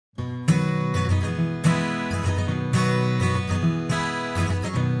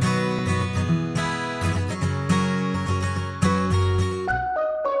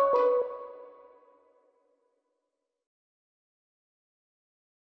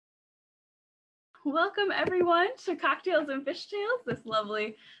Welcome everyone to Cocktails and Fishtales, this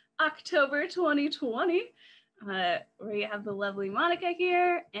lovely October 2020. We have the lovely Monika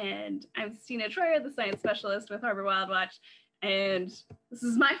here, and I'm Stina Troyer, the science specialist with Harbor Wild Watch. And this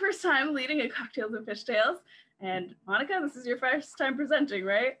is my first time leading a Cocktails and Fishtales. And Monika, this is your first time presenting,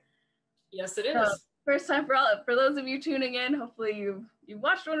 right? Yes, it is. So, first time for those of you tuning in. Hopefully you've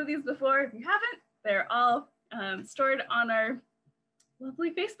watched one of these before. If you haven't, they're all stored on our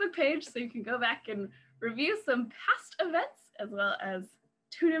lovely Facebook page, so you can go back and review some past events as well as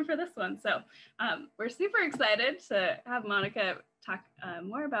tune in for this one. So we're super excited to have Monika talk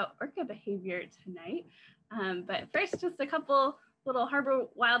more about orca behavior tonight. But first, just a couple little Harbor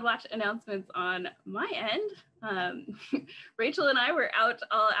Wild Watch announcements on my end. Rachel and I were out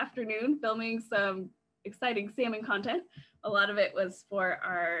all afternoon filming some exciting salmon content. A lot of it was for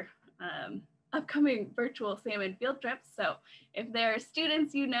our upcoming virtual salmon field trips. So if there are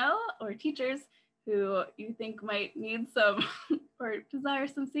students you know or teachers who you think might need some or desire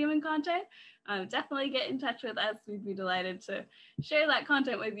some salmon content, definitely get in touch with us. We'd be delighted to share that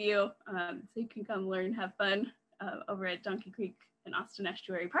content with you, so you can come learn, have fun over at Donkey Creek and Austin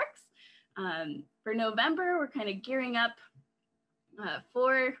Estuary Parks. For November, we're kind of gearing up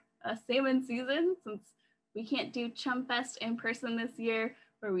for a salmon season, since we can't do Chum Fest in person this year,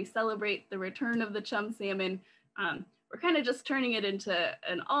 where we celebrate the return of the chum salmon. We're kind of just turning it into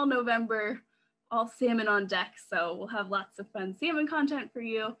an all November, all salmon on deck. So we'll have lots of fun salmon content for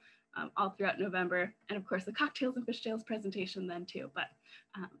you all throughout November. And of course, the Cocktails and Fishtales presentation then too. But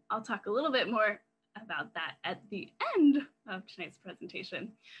I'll talk a little bit more about that at the end of tonight's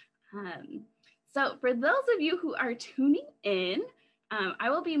presentation. So for those of you who are tuning in, I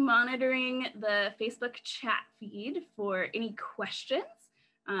will be monitoring the Facebook chat feed for any questions.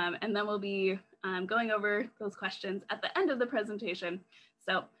 And then we'll be going over those questions at the end of the presentation.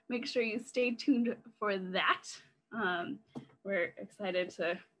 So make sure you stay tuned for that. We're excited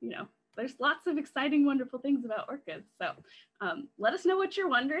to, there's lots of exciting, wonderful things about orcas. So let us know what you're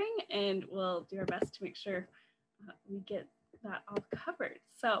wondering, and we'll do our best to make sure we get that all covered.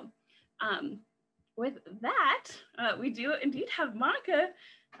 So with that, we do indeed have Monika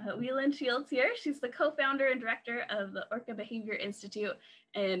Wieland Shields here. She's the co-founder and director of the Orca Behavior Institute,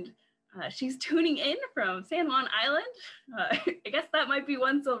 and she's tuning in from San Juan Island. I guess that might be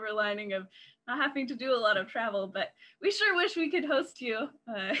one silver lining of not having to do a lot of travel, but we sure wish we could host you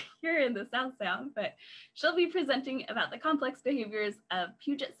here in the South Sound. But she'll be presenting about the complex behaviors of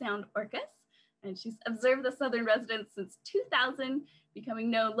Puget Sound orcas, and she's observed the southern residents since 2000,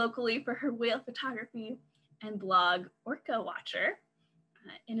 becoming known locally for her whale photography and blog Orca Watcher.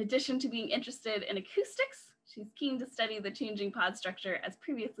 In addition to being interested in acoustics, she's keen to study the changing pod structure, as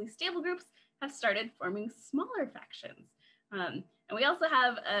previously stable groups have started forming smaller factions. And we also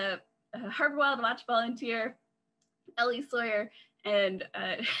have a Harbor Wild Watch volunteer, Ellie Sawyer, and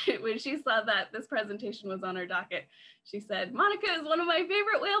when she saw that this presentation was on her docket, she said, "Monika is one of my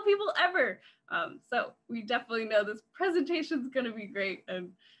favorite whale people ever." So we definitely know this presentation is going to be great.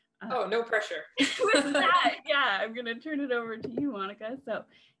 And oh, no pressure. with that, yeah, I'm going to turn it over to you, Monika. So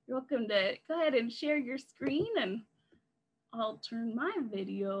you're welcome to go ahead and share your screen, and I'll turn my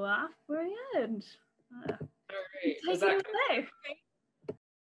video off for you. And all right. Take it away. Okay?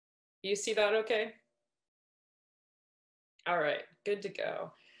 You see that okay? All right, good to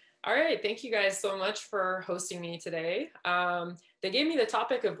go. All right, thank you guys so much for hosting me today. They gave me the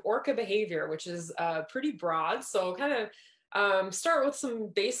topic of orca behavior, which is pretty broad. So kind of start with some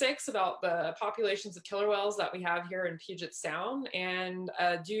basics about the populations of killer whales that we have here in Puget Sound, and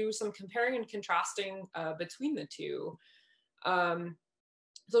do some comparing and contrasting between the two.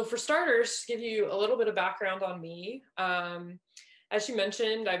 So for starters, give you a little bit of background on me. As you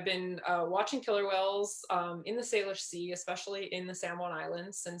mentioned, I've been watching killer whales in the Salish Sea, especially in the San Juan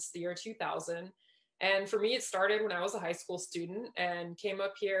Island, since the year 2000. And for me, it started when I was a high school student and came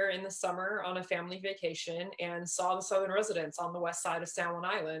up here in the summer on a family vacation and saw the southern residents on the west side of San Juan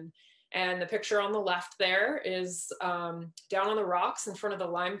Island. And the picture on the left there is down on the rocks in front of the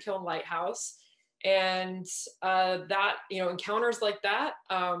Lime Kiln Lighthouse. And that, encounters like that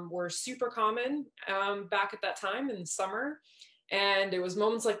were super common back at that time in the summer. And it was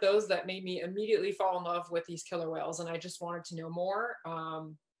moments like those that made me immediately fall in love with these killer whales. And I just wanted to know more,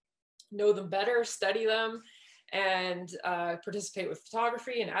 know them better, study them, and participate with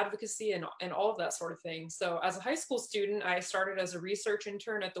photography and advocacy and all of that sort of thing. So as a high school student, I started as a research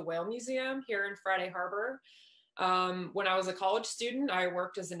intern at the Whale Museum here in Friday Harbor. When I was a college student, I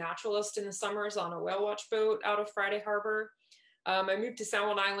worked as a naturalist in the summers on a whale watch boat out of Friday Harbor. I moved to San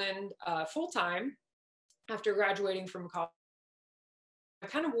Juan Island full-time after graduating from college.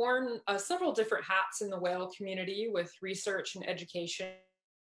 I've kind of worn several different hats in the whale community with research and education.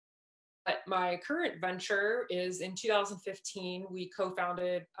 But my current venture is in 2015, we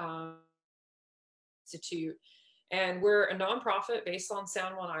co-founded Institute, and we're a nonprofit based on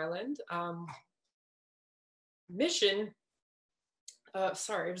San Juan Island. Mission,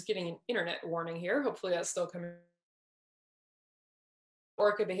 sorry, I was getting an internet warning here. Hopefully that's still coming.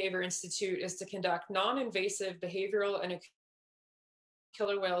 Orca Behavior Institute is to conduct non-invasive behavioral and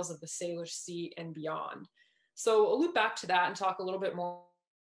killer whales of the Salish Sea and beyond. So I'll loop back to that and talk a little bit more.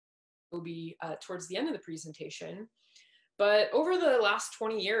 Will be towards the end of the presentation. But over the last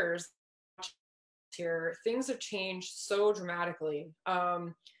 20 years here, things have changed so dramatically.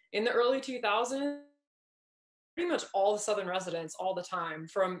 In the early 2000s, pretty much all the southern residents all the time,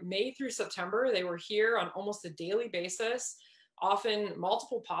 from May through September, they were here on almost a daily basis, often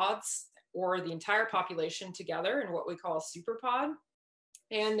multiple pods or the entire population together in what we call a super pod.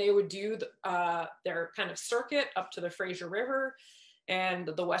 And they would do their kind of circuit up to the Fraser River and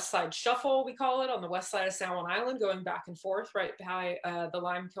the West Side Shuffle, we call it, on the west side of San Juan Island, going back and forth right by the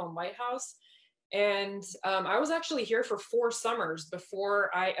Lime Kiln Lighthouse. And I was actually here for 4 summers before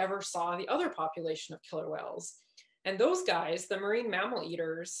I ever saw the other population of killer whales. And those guys, the marine mammal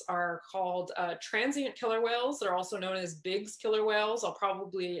eaters, are called transient killer whales. They're also known as Biggs killer whales. I'll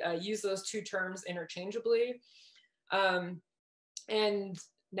probably use those 2 terms interchangeably. And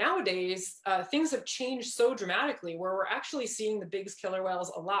nowadays, things have changed so dramatically where we're actually seeing the Biggs killer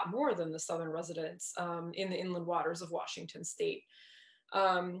whales a lot more than the southern residents in the inland waters of Washington state.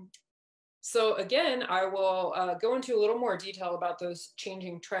 So again, I will go into a little more detail about those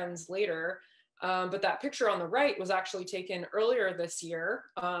changing trends later. But that picture on the right was actually taken earlier this year.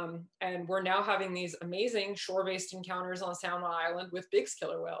 And we're now having these amazing shore-based encounters on San Juan Island with Biggs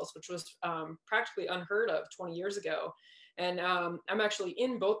killer whales, which was practically unheard of 20 years ago. And I'm actually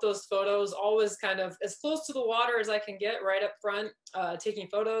in both those photos, always kind of as close to the water as I can get right up front, taking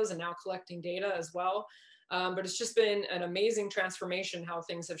photos and now collecting data as well. But it's just been an amazing transformation how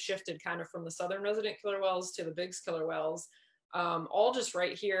things have shifted kind of from the southern resident killer whales to the Biggs killer whales, all just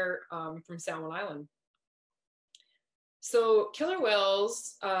right here from San Juan Island. So killer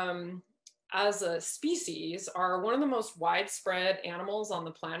whales as a species are one of the most widespread animals on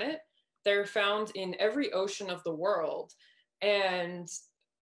the planet. They're found in every ocean of the world, and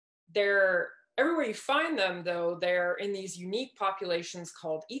they're everywhere you find them, though, they're in these unique populations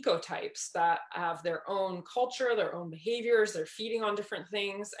called ecotypes that have their own culture, their own behaviors, they're feeding on different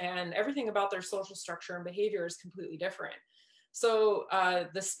things, and everything about their social structure and behavior is completely different. So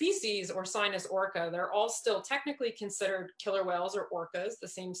the species Orcinus orca, they're all still technically considered killer whales or orcas, the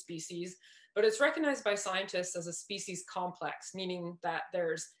same species, but it's recognized by scientists as a species complex, meaning that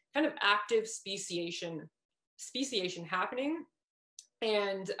there's kind of active speciation happening,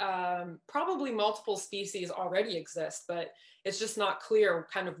 and probably multiple species already exist, but it's just not clear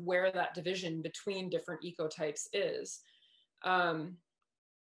kind of where that division between different ecotypes is.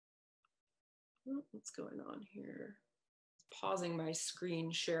 What's going on here? Pausing my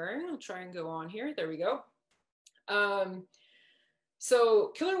screen sharing. I'll try and go on here. There we go.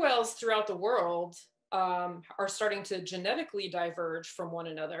 So killer whales throughout the world are starting to genetically diverge from one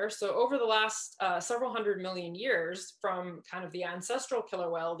another. So over the last several 100 million years, from kind of the ancestral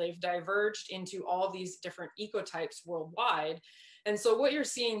killer whale, they've diverged into all these different ecotypes worldwide. And so what you're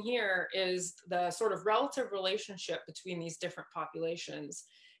seeing here is the sort of relative relationship between these different populations.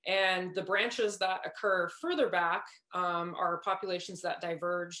 And the branches that occur further back are populations that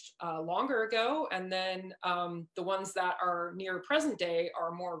diverged longer ago. And then the ones that are near present day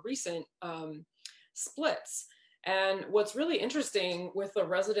are more recent splits. And what's really interesting with the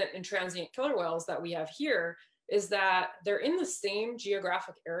resident and transient killer whales that we have here is that they're in the same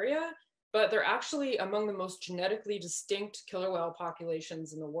geographic area, but they're actually among the most genetically distinct killer whale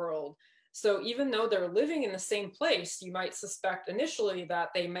populations in the world. So even though they're living in the same place, you might suspect initially that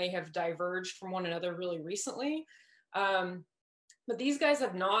they may have diverged from one another really recently. But these guys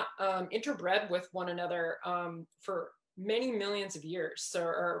have not interbred with one another for many millions of years.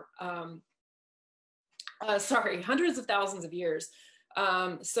 So, sorry, hundreds of thousands of years.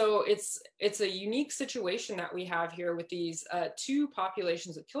 So it's a unique situation that we have here with these 2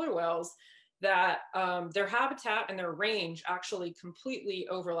 populations of killer whales that their habitat and their range actually completely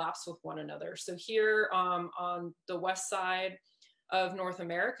overlaps with one another. So here on the west side of North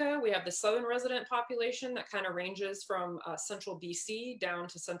America, we have the southern resident population that kind of ranges from central BC down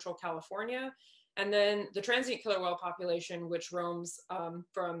to central California. And then the transient killer whale population, which roams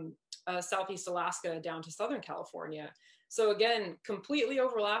from Southeast Alaska down to Southern California. So again, completely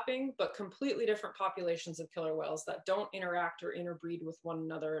overlapping, but completely different populations of killer whales that don't interact or interbreed with one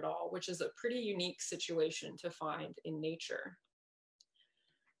another at all, which is a pretty unique situation to find in nature.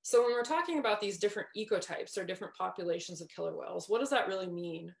 So when we're talking about these different ecotypes or different populations of killer whales, what does that really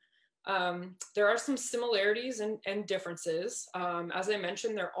mean? There are some similarities and differences. As I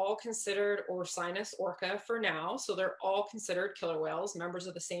mentioned, they're all considered Orcinus orca for now. So they're all considered killer whales, members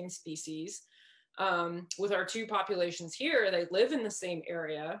of the same species. With our two populations here, they live in the same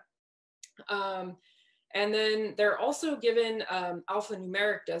area. And then they're also given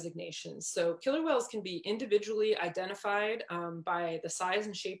alphanumeric designations. So killer whales can be individually identified by the size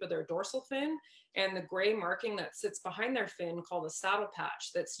and shape of their dorsal fin and the gray marking that sits behind their fin called a saddle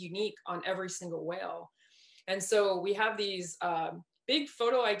patch that's unique on every single whale. And so we have these big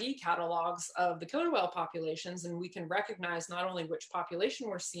photo ID catalogs of the killer whale populations, and we can recognize not only which population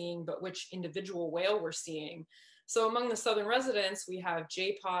we're seeing, but which individual whale we're seeing. So among the southern residents, we have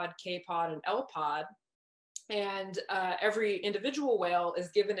J-pod, K-pod, and L-pod. And every individual whale is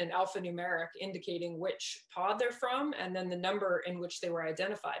given an alphanumeric indicating which pod they're from, and then the number in which they were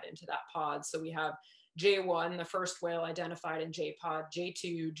identified into that pod. So we have J1, the first whale identified in J-pod,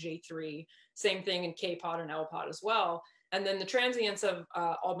 J2, J3, same thing in K-pod and L-pod as well. And then the transients have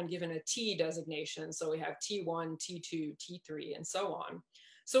all been given a T designation. So we have T1, T2, T3, and so on.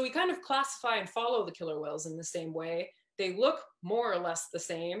 So we kind of classify and follow the killer whales in the same way. They look more or less the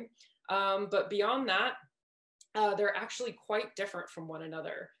same, but beyond that, they're actually quite different from one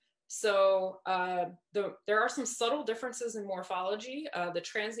another. So there are some subtle differences in morphology. The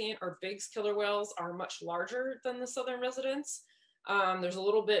transient or Biggs killer whales are much larger than the southern residents. There's a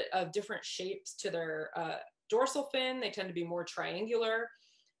little bit of different shapes to their dorsal fin. They tend to be more triangular.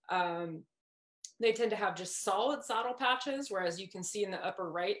 They tend to have just solid saddle patches, whereas you can see in the upper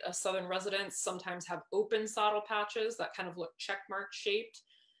right, southern residents sometimes have open saddle patches that kind of look checkmark shaped.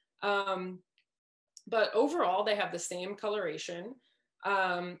 But overall, they have the same coloration.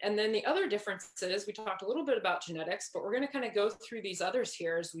 And then the other differences, we talked a little bit about genetics, but we're going to kind of go through these others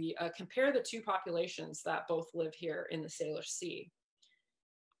here as we compare the two populations that both live here in the Salish Sea.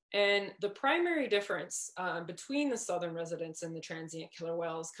 And the primary difference between the southern residents and the transient killer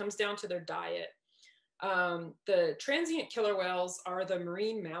whales comes down to their diet. The transient killer whales are the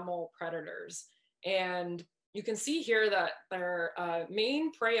marine mammal predators. And you can see here that their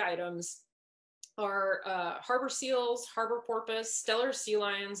main prey items are harbor seals, harbor porpoise, stellar sea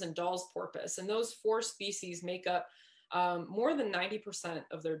lions, and Dall's porpoise. And those four species make up more than 90%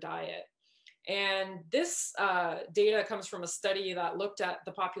 of their diet. And this data comes from a study that looked at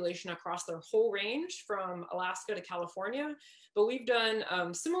the population across their whole range from Alaska to California. But we've done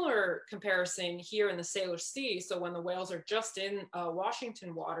similar comparison here in the Salish Sea. So when the whales are just in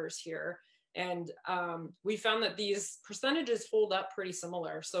Washington waters here, and we found that these percentages hold up pretty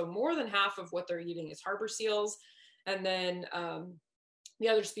similar. So more than half of what they're eating is harbor seals. And then the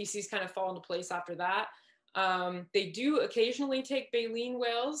other species kind of fall into place after that. They do occasionally take baleen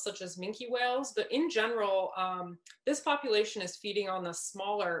whales, such as minke whales, but in general, this population is feeding on the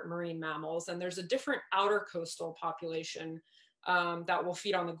smaller marine mammals. And there's a different outer coastal population that will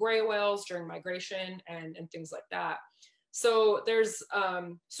feed on the gray whales during migration and things like that. So there's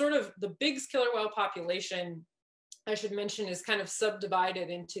sort of the Biggs killer whale population, I should mention, is kind of subdivided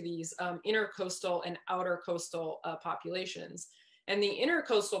into these intercoastal and outer coastal populations. And the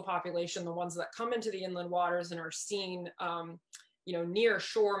intercoastal population, the ones that come into the inland waters and are seen near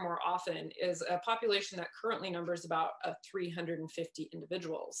shore more often, is a population that currently numbers about 350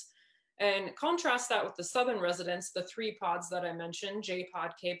 individuals. And contrast that with the southern residents, the three pods that I mentioned,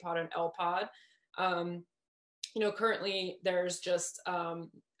 J-pod, K-pod, and L-pod. Currently there's just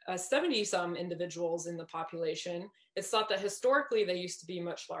 70 some individuals in the population. It's thought that historically they used to be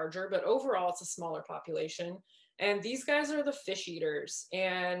much larger, but overall it's a smaller population. And these guys are the fish eaters.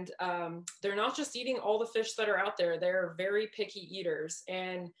 And they're not just eating all the fish that are out there, they're very picky eaters.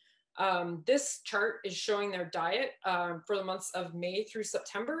 And this chart is showing their diet for the months of May through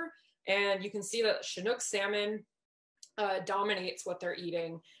September. And you can see that Chinook salmon dominates what they're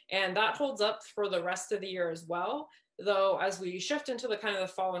eating. And that holds up for the rest of the year as well. Though as we shift into the kind of the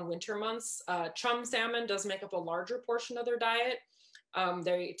fall and winter months, chum salmon does make up a larger portion of their diet.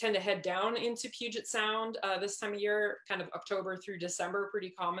 They tend to head down into Puget Sound this time of year, kind of October through December pretty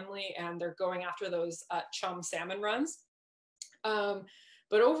commonly, and they're going after those chum salmon runs.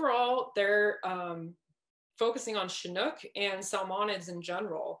 But overall, they're focusing on Chinook and salmonids in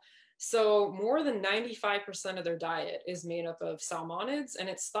general. So more than 95% of their diet is made up of salmonids, and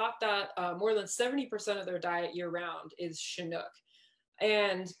it's thought that more than 70% of their diet year round is Chinook.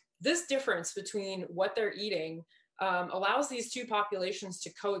 And this difference between what they're eating allows these two populations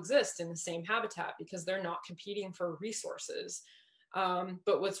to coexist in the same habitat because they're not competing for resources.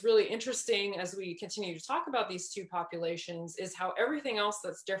 But what's really interesting as we continue to talk about these two populations is how everything else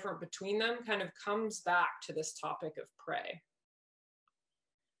that's different between them kind of comes back to this topic of prey.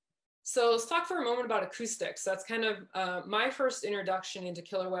 So let's talk for a moment about acoustics. That's kind of my first introduction into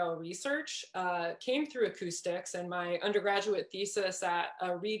killer whale research came through acoustics, and my undergraduate thesis at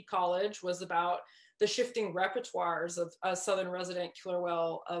Reed College was about the shifting repertoires of southern resident killer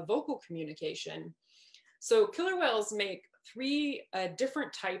whale vocal communication. So killer whales make three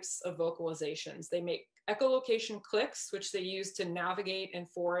different types of vocalizations. They make echolocation clicks, which they use to navigate and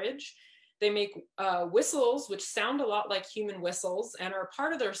forage. They make whistles, which sound a lot like human whistles and are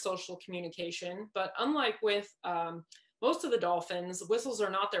part of their social communication. But unlike with most of the dolphins, whistles are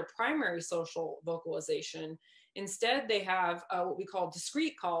not their primary social vocalization. Instead, they have what we call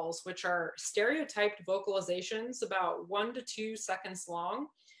discrete calls, which are stereotyped vocalizations about 1 to 2 seconds long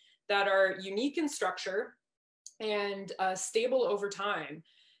that are unique in structure and stable over time.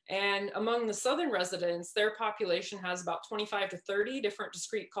 And among the southern residents, their population has about 25 to 30 different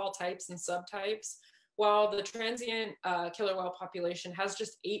discrete call types and subtypes, while the transient killer whale population has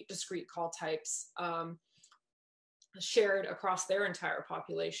just 8 discrete call types shared across their entire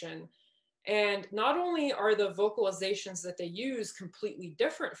population. And not only are the vocalizations that they use completely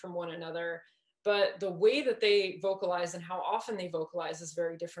different from one another, but the way that they vocalize and how often they vocalize is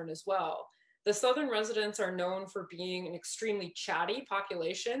very different as well. The southern residents are known for being an extremely chatty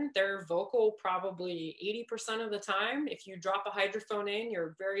population. They're vocal probably 80% of the time. If you drop a hydrophone in,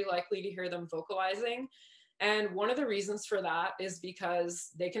 you're very likely to hear them vocalizing. And one of the reasons for that is because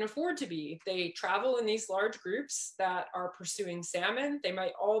they can afford to be. They travel in these large groups that are pursuing salmon. They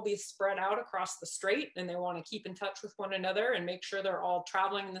might all be spread out across the strait, and they want to keep in touch with one another and make sure they're all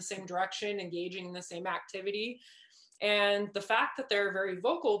traveling in the same direction, engaging in the same activity. And the fact that they're very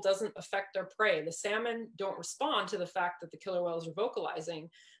vocal doesn't affect their prey. The salmon don't respond to the fact that the killer whales are vocalizing.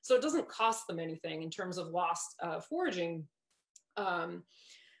 So it doesn't cost them anything in terms of lost foraging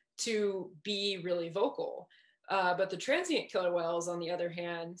to be really vocal. But the transient killer whales, on the other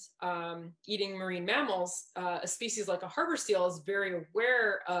hand, eating marine mammals, a species like a harbor seal is very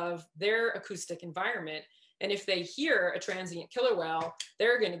aware of their acoustic environment. And if they hear a transient killer whale,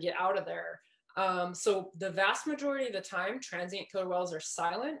 they're going to get out of there. So the vast majority of the time, transient killer whales are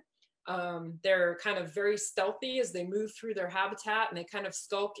silent. They're kind of very stealthy as they move through their habitat, and they kind of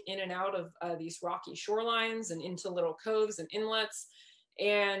skulk in and out of these rocky shorelines and into little coves and inlets.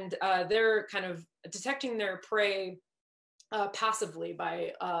 And they're kind of detecting their prey passively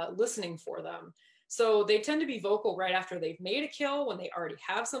by listening for them. So they tend to be vocal right after they've made a kill. When they already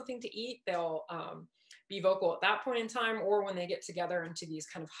have something to eat, they'll be vocal at that point in time, or when they get together into these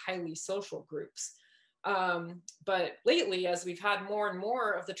kind of highly social groups. But lately, as we've had more and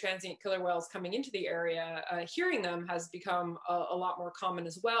more of the transient killer whales coming into the area, hearing them has become a lot more common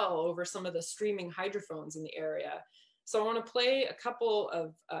as well over some of the streaming hydrophones in the area. So I want to play a couple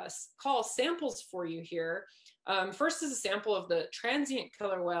of call samples for you here. First is a sample of the transient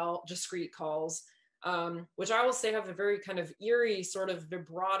killer whale discrete calls, which I will say have a very kind of eerie sort of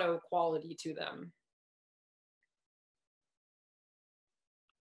vibrato quality to them.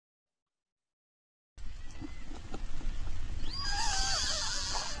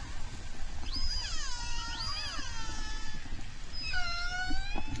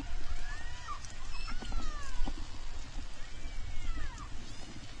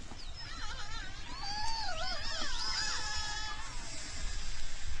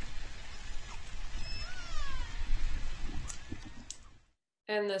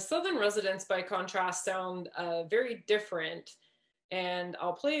 And the southern residents, by contrast, sound very different. And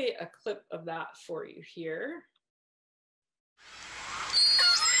I'll play a clip of that for you here.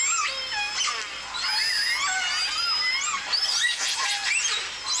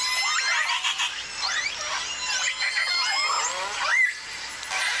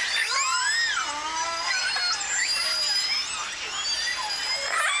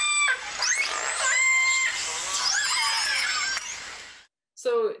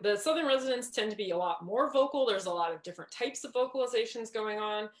 So the southern residents tend to be a lot more vocal. There's a lot of different types of vocalizations going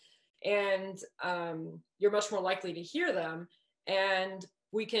on, and you're much more likely to hear them. And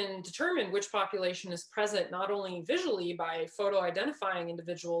we can determine which population is present not only visually by photo identifying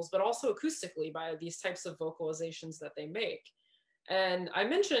individuals, but also acoustically by these types of vocalizations that they make. And I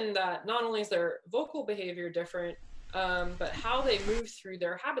mentioned that not only is their vocal behavior different, but how they move through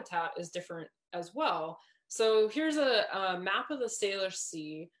their habitat is different as well. So here's a map of the Salish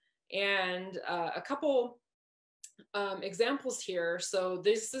Sea and a couple examples here. So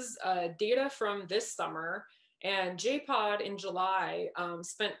this is data from this summer, And JPOD in July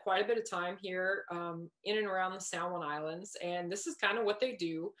spent quite a bit of time here in and around the San Juan Islands. And this is kind of what they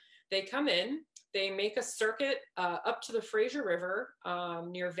do. They come in, they make a circuit up to the Fraser River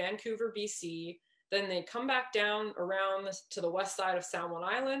near Vancouver, BC. Then they come back down around to the west side of San Juan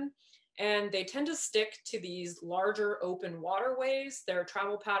Island. And they tend to stick to these larger open waterways. Their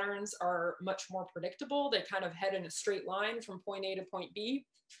travel patterns are much more predictable. They kind of head in a straight line from point A to point B.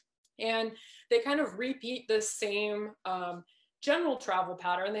 And they kind of repeat the same general travel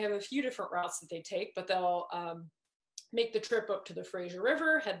pattern. They have a few different routes that they take, but they'll make the trip up to the Fraser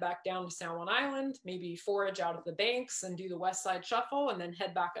River, head back down to San Juan Island, maybe forage out of the banks and do the west side shuffle, and then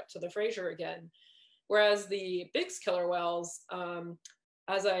head back up to the Fraser again. Whereas the Biggs killer whales,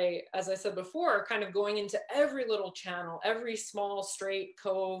 as I said before, kind of going into every little channel, every small strait,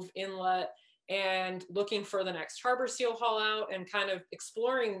 cove, inlet, and looking for the next harbor seal haul out and kind of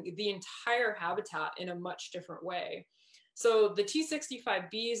exploring the entire habitat in a much different way. So the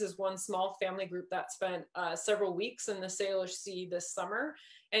T65Bs is one small family group that spent several weeks in the Salish Sea this summer.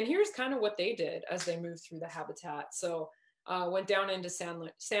 And here's kind of what they did as they moved through the habitat. So went down into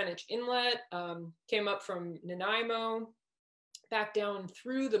Saanich Inlet, came up from Nanaimo, back down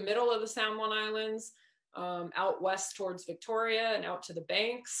through the middle of the San Juan Islands, out west towards Victoria and out to the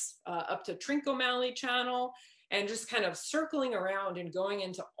banks, up to Trincomalee Channel, and just kind of circling around and going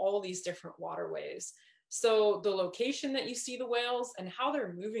into all these different waterways. So the location that you see the whales and how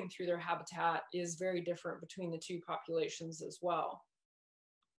they're moving through their habitat is very different between the two populations as well.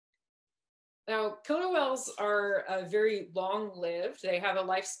 Now, killer whales are very long-lived. They have a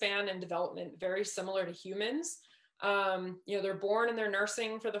lifespan and development very similar to humans. They're born and they're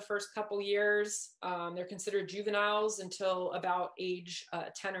nursing for the first couple years. They're considered juveniles until about age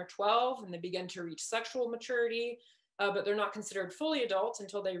 10 or 12, and they begin to reach sexual maturity, but they're not considered fully adult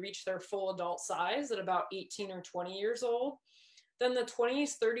until they reach their full adult size at about 18 or 20 years old. Then the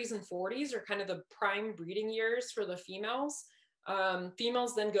 20s, 30s, and 40s are kind of the prime breeding years for the females.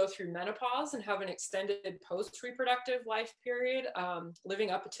 Females then go through menopause and have an extended post-reproductive life period,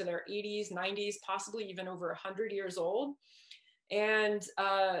 living up to their 80s, 90s, possibly even over 100 years old. And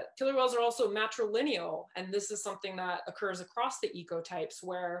killer whales are also matrilineal, and this is something that occurs across the ecotypes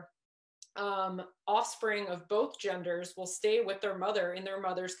where offspring of both genders will stay with their mother in their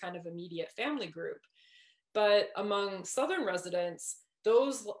mother's kind of immediate family group. But among southern residents,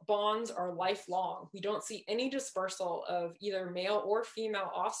 those bonds are lifelong. We don't see any dispersal of either male or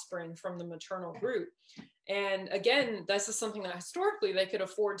female offspring from the maternal group. And again, this is something that historically they could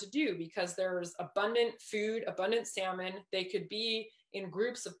afford to do because there's abundant food, abundant salmon. They could be in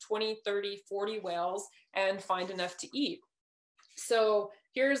groups of 20, 30, 40 whales and find enough to eat. So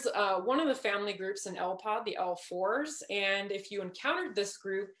here's one of the family groups in LPOD, the L4s. And if you encountered this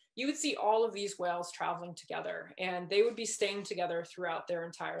group, you would see all of these whales traveling together, and they would be staying together throughout their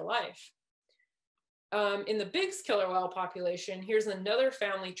entire life. In the Biggs killer whale population, here's another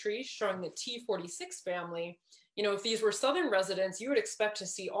family tree showing the T46 family. You know, if these were southern residents, you would expect to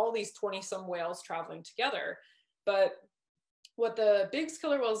see all these 20-some whales traveling together. But what the Biggs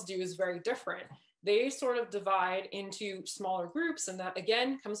killer whales do is very different. They sort of divide into smaller groups, and that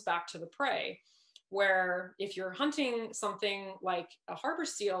again comes back to the prey, where if you're hunting something like a harbor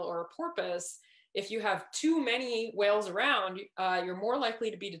seal or a porpoise, if you have too many whales around, you're more likely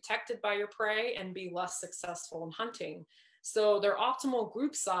to be detected by your prey and be less successful in hunting. So their optimal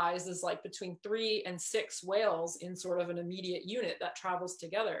group size is like between 3 and 6 whales in sort of an immediate unit that travels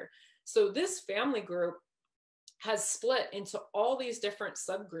together. So this family group has split into all these different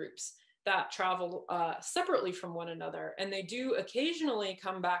subgroups that travel separately from one another. And they do occasionally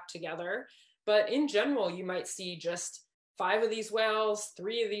come back together, but in general, you might see just 5 of these whales,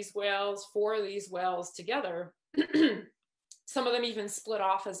 3 of these whales, 4 of these whales together. Some of them even split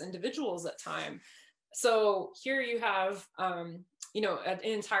off as individuals at time. So here you have, an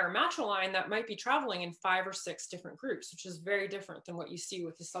entire matriline that might be traveling in 5 or 6 different groups, which is very different than what you see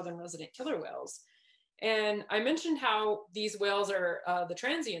with the southern resident killer whales. And I mentioned how these whales are, the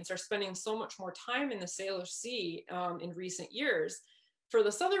transients are spending so much more time in the Salish Sea in recent years. For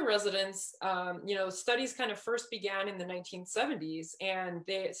the southern residents, studies kind of first began in the 1970s, and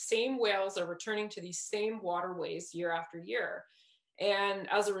the same whales are returning to these same waterways year after year. And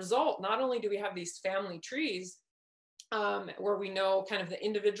as a result, not only do we have these family trees where we know kind of the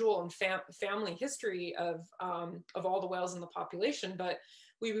individual and family history of all the whales in the population, but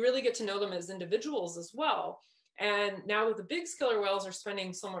we really get to know them as individuals as well. And now that the Biggs killer whales are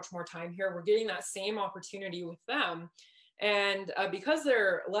spending so much more time here, we're getting that same opportunity with them. And because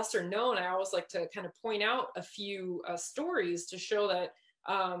they're lesser known, I always like to kind of point out a few stories to show that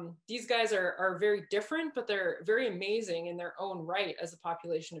These guys are very different, but they're very amazing in their own right as a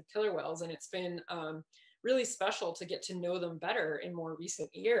population of killer whales. And it's been really special to get to know them better in more recent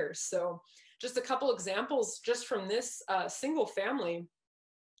years. So just a couple examples just from this single family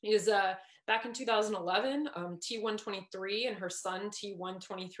is back in 2011, T123 and her son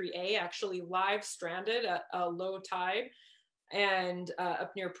T123A actually live stranded at a low tide and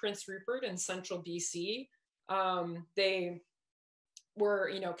up near Prince Rupert in central BC. They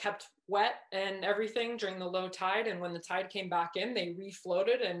were, kept wet and everything during the low tide. And when the tide came back in, they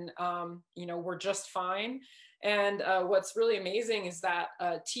refloated and, were just fine. And what's really amazing is that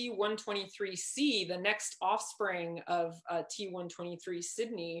T123C, the next offspring of T123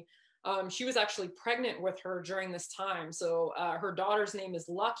 Sydney, she was actually pregnant with her during this time. So her daughter's name is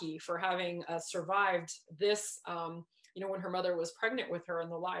Lucky for having survived this, when her mother was pregnant with her in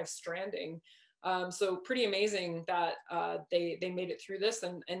the live stranding. So pretty amazing that they made it through this,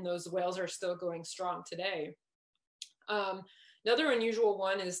 and those whales are still going strong today. Another unusual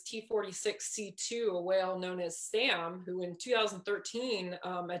one is T46C2, a whale known as Sam, who in 2013,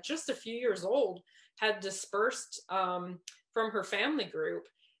 at just a few years old, had dispersed from her family group.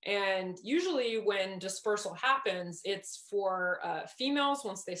 And usually when dispersal happens, it's for females.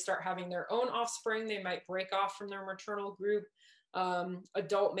 Once they start having their own offspring, they might break off from their maternal group.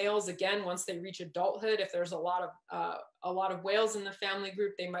 Adult males, again, once they reach adulthood, if there's a lot of whales in the family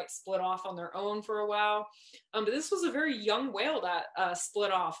group, they might split off on their own for a while. But this was a very young whale that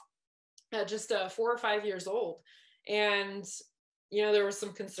split off at just 4 or 5 years old. And, there were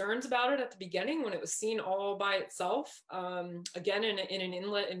some concerns about it at the beginning when it was seen all by itself, again, in an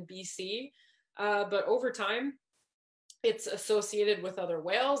inlet in BC. But over time, it's associated with other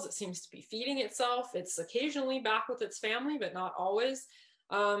whales. It seems to be feeding itself. It's occasionally back with its family, but not always.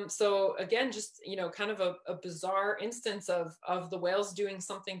 So again, just, kind of a bizarre instance of the whales doing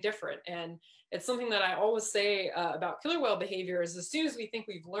something different. And it's something that I always say about killer whale behavior is as soon as we think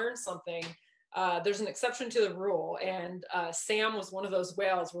we've learned something, there's an exception to the rule. And Sam was one of those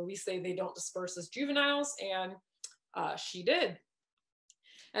whales where we say they don't disperse as juveniles, and she did.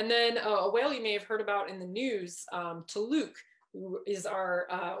 And then a whale you may have heard about in the news, Talook, who is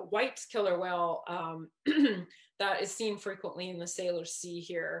our white killer whale that is seen frequently in the Salish Sea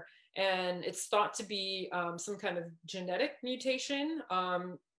here. And it's thought to be some kind of genetic mutation.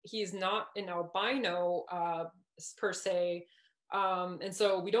 He's not an albino per se. And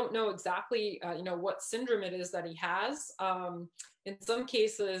so we don't know exactly, what syndrome it is that he has. In some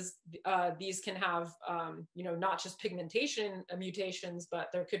cases, these can have, not just pigmentation mutations, but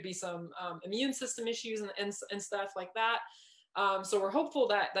there could be some immune system issues and stuff like that. So we're hopeful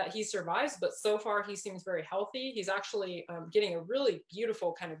that he survives, but so far he seems very healthy. He's actually getting a really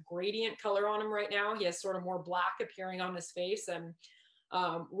beautiful kind of gradient color on him right now. He has sort of more black appearing on his face, and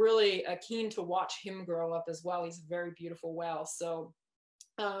really keen to watch him grow up as well. He's a very beautiful whale. So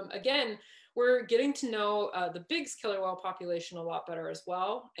again, we're getting to know the Biggs killer whale population a lot better as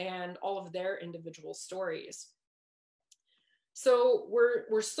well, and all of their individual stories. So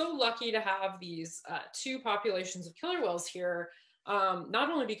we're so lucky to have these two populations of killer whales here, not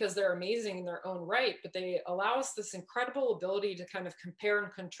only because they're amazing in their own right, but they allow us this incredible ability to kind of compare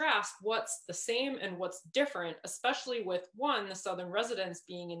and contrast what's the same and what's different, especially with one, the southern residents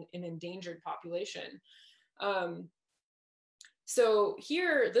being an endangered population. So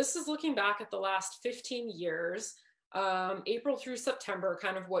here, this is looking back at the last 15 years, April through September,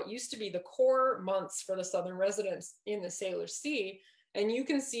 kind of what used to be the core months for the southern residents in the Salish Sea. And you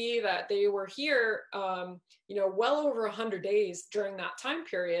can see that they were here, well over 100 days during that time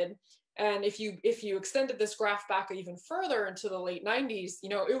period. And if you extended this graph back even further into the late 90s,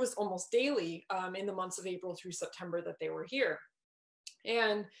 it was almost daily in the months of April through September that they were here.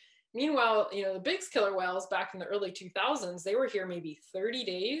 And meanwhile, the Biggs killer whales back in the early 2000s, they were here maybe 30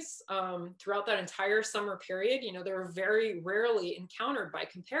 days throughout that entire summer period. They were very rarely encountered by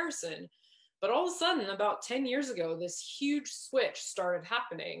comparison. But all of a sudden, about 10 years ago, this huge switch started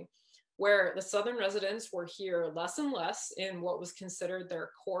happening where the southern residents were here less and less in what was considered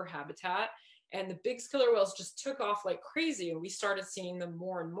their core habitat. And the Biggs killer whales just took off like crazy, and we started seeing them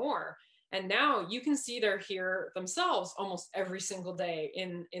more and more. And now you can see they're here themselves almost every single day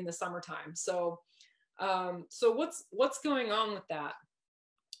in the summertime. So what's going on with that?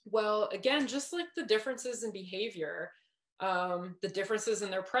 Well, again, just like the differences in behavior, the differences in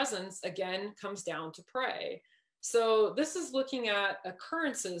their presence, again, comes down to prey. So this is looking at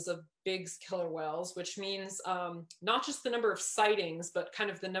occurrences of Biggs killer whales, which means not just the number of sightings, but kind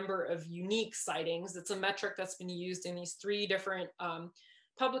of the number of unique sightings. It's a metric that's been used in these three different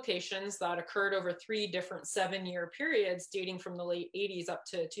publications that occurred over 3 different 7-year periods dating from the late 80s up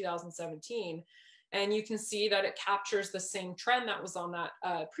to 2017. And you can see that it captures the same trend that was on that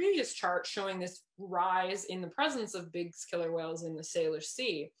previous chart, showing this rise in the presence of big killer whales in the Salish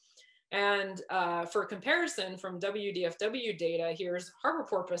Sea. And for comparison, from WDFW data, here's harbor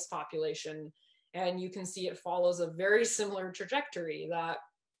porpoise population. And you can see it follows a very similar trajectory that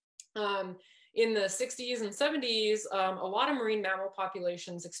in the 60s and 70s, a lot of marine mammal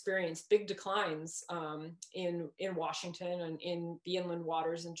populations experienced big declines in Washington and in the inland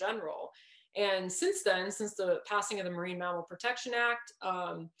waters in general. And since then, since the passing of the Marine Mammal Protection Act,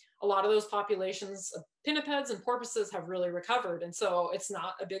 a lot of those populations of pinnipeds and porpoises have really recovered. And so it's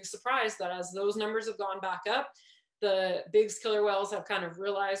not a big surprise that as those numbers have gone back up, the big killer whales have kind of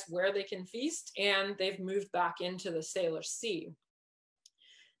realized where they can feast, and they've moved back into the Salish Sea.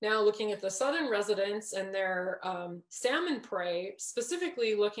 Now, looking at the southern residents and their salmon prey,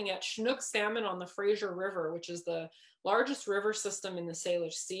 specifically looking at Chinook salmon on the Fraser River, which is the largest river system in the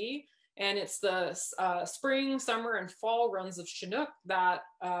Salish Sea. And it's the spring, summer, and fall runs of Chinook that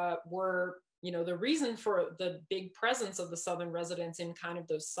were, the reason for the big presence of the southern residents in kind of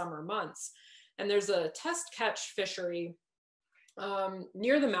those summer months. And there's a test catch fishery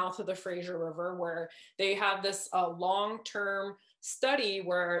near the mouth of the Fraser River where they have this long-term study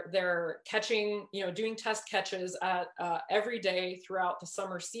where they're catching, doing test catches at every day throughout the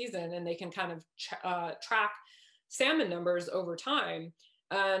summer season, and they can kind of track salmon numbers over time.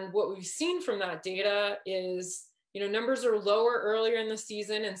 And what we've seen from that data is, numbers are lower earlier in the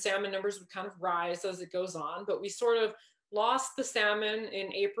season and salmon numbers would kind of rise as it goes on, but we sort of lost the salmon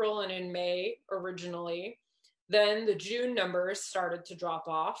in April and in May originally. Then the June numbers started to drop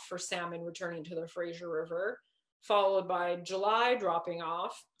off for salmon returning to the Fraser River, followed by July dropping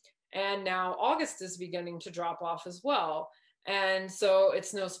off. And now August is beginning to drop off as well. And so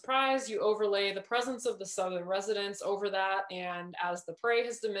it's no surprise you overlay the presence of the southern residents over that, and as the prey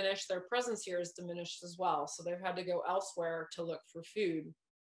has diminished, their presence here has diminished as well. So they've had to go elsewhere to look for food.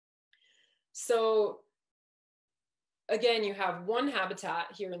 So again, you have one habitat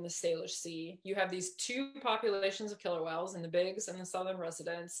here in the Salish Sea. You have these 2 populations of killer whales in the bigs and the southern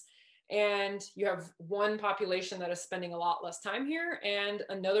residents. And you have one population that is spending a lot less time here and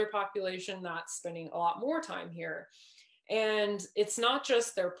another population that's spending a lot more time here. And it's not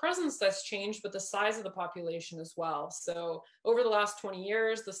just their presence that's changed, but the size of the population as well. So over the last 20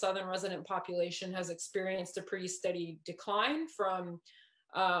 years, the southern resident population has experienced a pretty steady decline from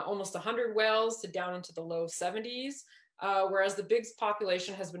almost 100 whales to down into the low 70s, whereas the big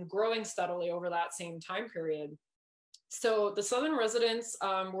population has been growing steadily over that same time period. So the southern residents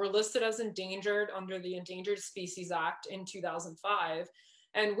were listed as endangered under the Endangered Species Act in 2005.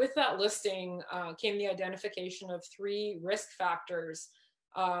 And with that listing came the identification of 3 risk factors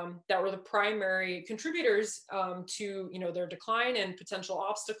that were the primary contributors to their decline and potential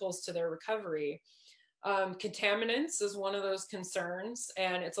obstacles to their recovery. Contaminants is one of those concerns,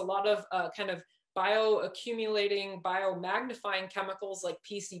 and it's a lot of kind of bioaccumulating, biomagnifying chemicals like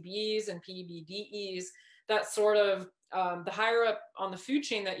PCBs and PBDEs that sort of the higher up on the food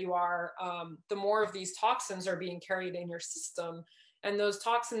chain that you are, the more of these toxins are being carried in your system. And those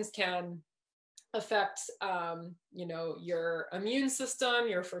toxins can affect, your immune system,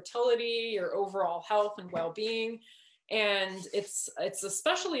 your fertility, your overall health and well-being. And it's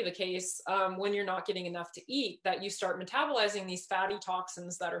especially the case when you're not getting enough to eat that you start metabolizing these fatty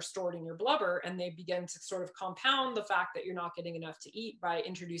toxins that are stored in your blubber, and they begin to sort of compound the fact that you're not getting enough to eat by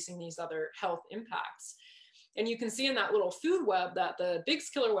introducing these other health impacts. And you can see in that little food web that the big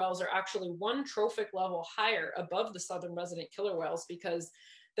killer whales are actually 1 trophic level higher above the southern resident killer whales, because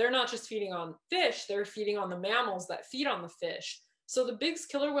they're not just feeding on fish, they're feeding on the mammals that feed on the fish. So the big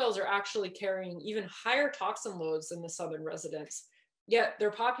killer whales are actually carrying even higher toxin loads than the southern residents, yet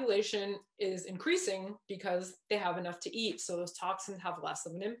their population is increasing because they have enough to eat. So those toxins have less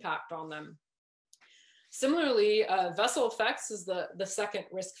of an impact on them. Similarly, vessel effects is the second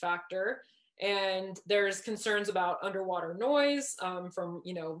risk factor. And there's concerns about underwater noise from,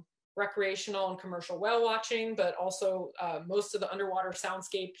 recreational and commercial whale watching, but also most of the underwater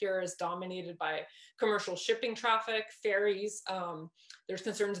soundscape here is dominated by commercial shipping traffic, ferries. There's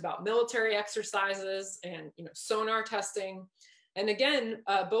concerns about military exercises and, sonar testing. And again,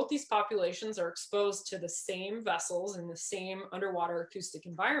 both these populations are exposed to the same vessels in the same underwater acoustic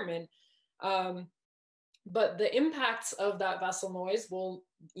environment. But the impacts of that vessel noise will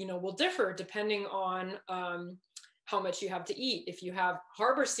differ depending on how much you have to eat. If you have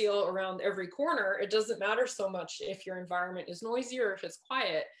harbor seal around every corner, it doesn't matter so much if your environment is noisy or if it's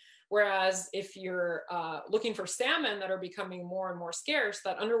quiet. Whereas if you're looking for salmon that are becoming more and more scarce,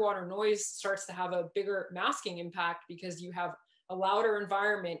 that underwater noise starts to have a bigger masking impact because you have a louder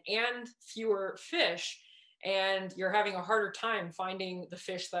environment and fewer fish, and you're having a harder time finding the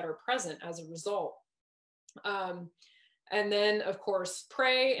fish that are present as a result. And then, of course,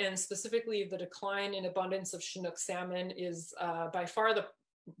 prey, and specifically the decline in abundance of Chinook salmon, is by far the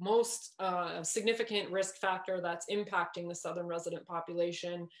most significant risk factor that's impacting the southern resident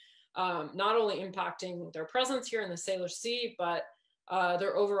population, not only impacting their presence here in the Salish Sea, but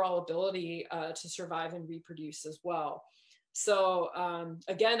their overall ability to survive and reproduce as well. So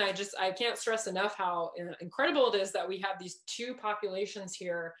again, I can't stress enough how incredible it is that we have these two populations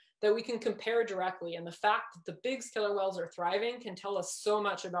here that we can compare directly. And the fact that the big killer whales are thriving can tell us so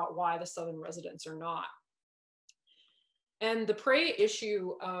much about why the southern residents are not. And the prey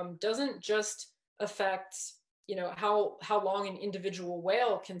issue doesn't just affect, you know, how long an individual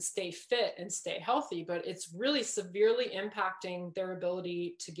whale can stay fit and stay healthy, but it's really severely impacting their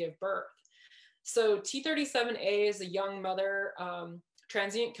ability to give birth. So T37A is a young mother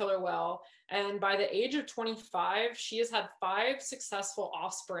transient killer whale, and by the age of 25, she has had 5 successful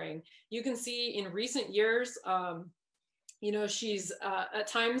offspring. You can see in recent years, you know, she's at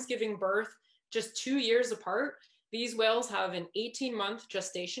times giving birth just 2 years apart. These whales have an 18-month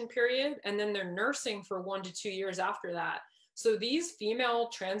gestation period, and then they're nursing for 1 to 2 years after that. So these female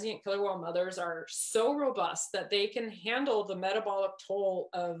transient killer whale mothers are so robust that they can handle the metabolic toll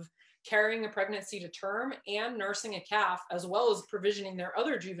of carrying a pregnancy to term and nursing a calf, as well as provisioning their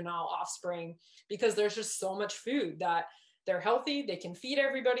other juvenile offspring, because there's just so much food that they're healthy, they can feed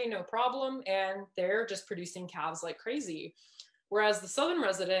everybody, no problem, and they're just producing calves like crazy. Whereas the southern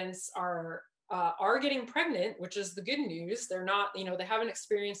residents are getting pregnant, which is the good news. They're not, you know, they haven't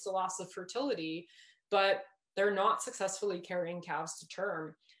experienced a loss of fertility, but they're not successfully carrying calves to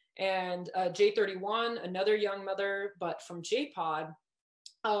term. And J31, another young mother, but from J-Pod,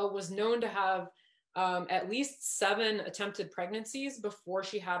 was known to have at least 7 attempted pregnancies before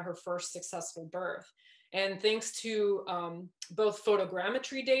she had her first successful birth. And thanks to both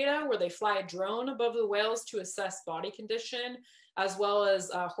photogrammetry data, where they fly a drone above the whales to assess body condition, as well as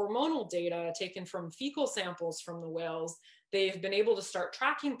hormonal data taken from fecal samples from the whales, they've been able to start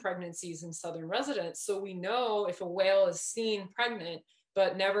tracking pregnancies in southern residents. So we know if a whale is seen pregnant,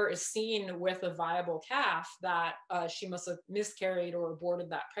 but never is seen with a viable calf, that she must have miscarried or aborted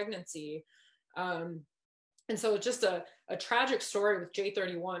that pregnancy. And so it's just a tragic story with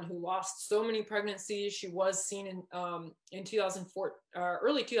J31, who lost so many pregnancies. She was seen in 2004,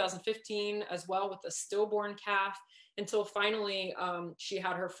 early 2015 as well, with a stillborn calf, until finally she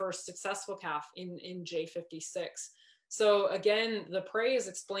had her first successful calf in J56. So again, the prey is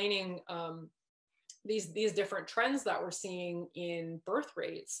explaining these different trends that we're seeing in birth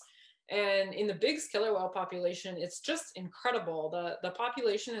rates. And in the big killer whale population, it's just incredible. The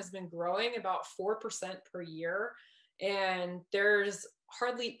population has been growing about 4% per year, and there's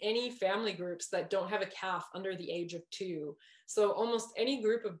hardly any family groups that don't have a calf under the age of 2. So almost any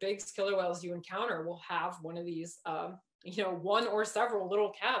group of big killer whales you encounter will have one of these, you know, one or several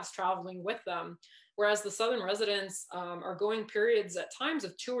little calves traveling with them. Whereas the southern residents are going periods at times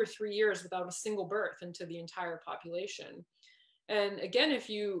of 2 or 3 years without a single birth into the entire population. And again, if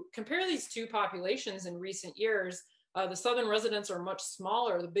you compare these two populations in recent years, the southern residents are much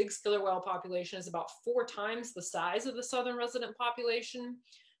smaller. The big killer whale population is about 4 times the size of the southern resident population.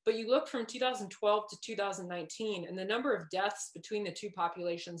 But you look from 2012 to 2019, and the number of deaths between the two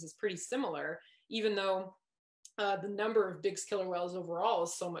populations is pretty similar, even though the number of big killer whales overall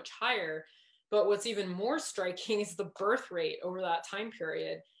is so much higher. But what's even more striking is the birth rate over that time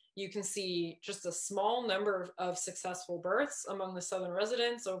period. You can see just a small number of successful births among the southern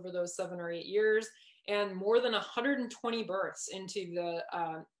residents over those 7 or 8 years, and more than 120 births into the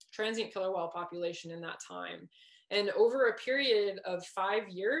transient killer whale population in that time. And over a period of 5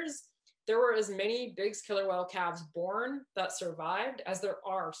 years, there were as many big killer whale calves born that survived as there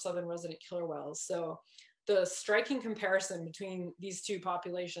are southern resident killer whales. So the striking comparison between these two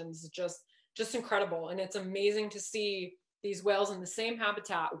populations is just incredible. And it's amazing to see these whales in the same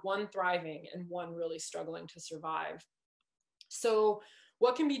habitat, one thriving and one really struggling to survive. So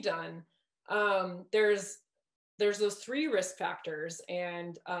what can be done? There's those 3 risk factors,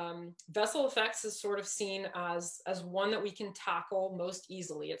 and vessel effects is sort of seen as one that we can tackle most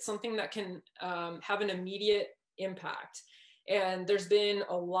easily. It's something that can have an immediate impact. And there's been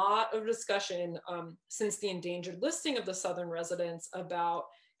a lot of discussion since the endangered listing of the southern residents about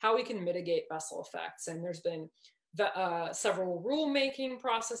how we can mitigate vessel effects. And there's been several rulemaking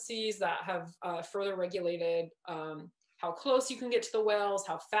processes that have further regulated how close you can get to the whales,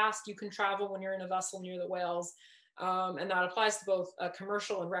 how fast you can travel when you're in a vessel near the whales. And that applies to both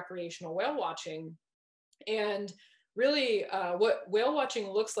commercial and recreational whale watching. And really, what whale watching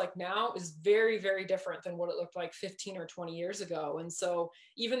looks like now is very, very different than what it looked like 15 or 20 years ago. And so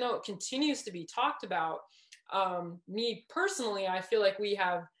even though it continues to be talked about, me personally, I feel like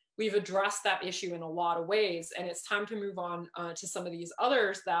we've addressed that issue in a lot of ways, and it's time to move on to some of these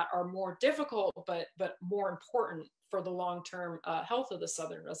others that are more difficult, but more important for the long-term health of the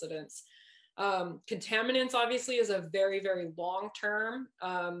southern residents. Contaminants obviously is a very, very long-term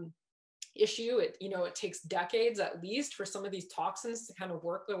issue. It takes decades at least for some of these toxins to kind of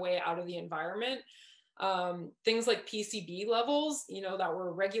work their way out of the environment. Things like PCB levels, that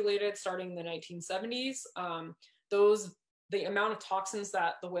were regulated starting in the 1970s, the amount of toxins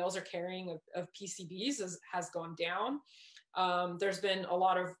that the whales are carrying of PCBs has gone down. There's been a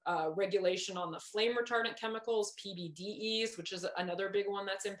lot of regulation on the flame retardant chemicals, PBDEs, which is another big one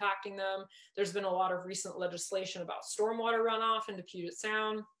that's impacting them. There's been a lot of recent legislation about stormwater runoff into Puget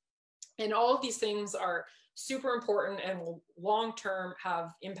Sound. And all of these things are super important and will long-term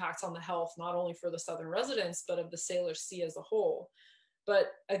have impacts on the health, not only for the southern residents, but of the Salish Sea as a whole.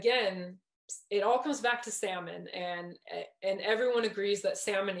 But again, it all comes back to salmon, and everyone agrees that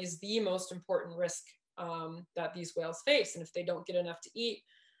salmon is the most important risk that these whales face. And if they don't get enough to eat,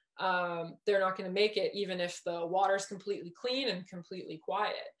 they're not going to make it, even if the water's completely clean and completely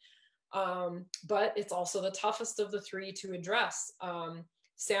quiet. But it's also the toughest of the three to address.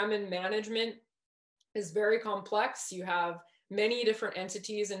 Salmon management is very complex. You have many different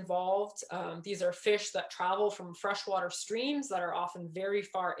entities involved. These are fish that travel from freshwater streams that are often very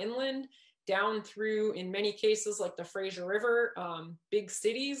far inland, down through, in many cases, like the Fraser River, big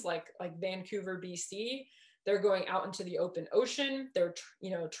cities like Vancouver, BC. They're going out into the open ocean. They're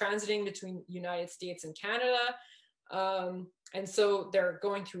transiting between United States and Canada. And so they're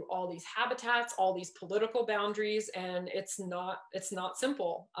going through all these habitats, all these political boundaries, and it's not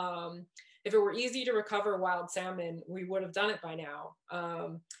simple. If it were easy to recover wild salmon, we would have done it by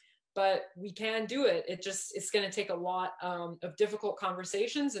now. But we can do it. It's going to take a lot of difficult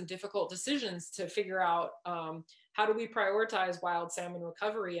conversations and difficult decisions to figure out how do we prioritize wild salmon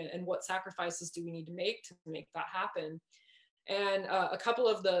recovery, and what sacrifices do we need to make that happen. And a couple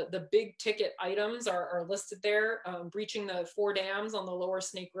of the big ticket items are listed there. Breaching the 4 dams on the lower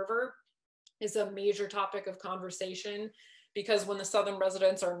Snake River is a major topic of conversation, because when the southern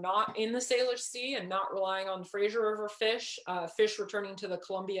residents are not in the Salish Sea and not relying on Fraser River fish, fish returning to the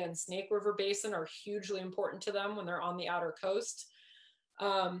Columbia and Snake River Basin are hugely important to them when they're on the outer coast.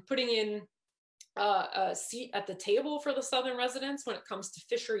 Putting in a seat at the table for the southern residents when it comes to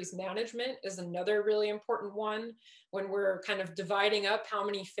fisheries management is another really important one. When we're kind of dividing up how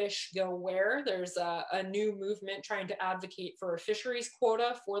many fish go where, there's a new movement trying to advocate for a fisheries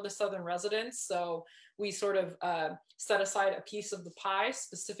quota for the southern residents. So we sort of set aside a piece of the pie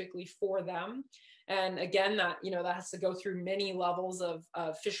specifically for them. And again, that has to go through many levels of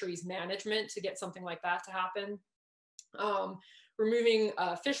fisheries management to get something like that to happen. Removing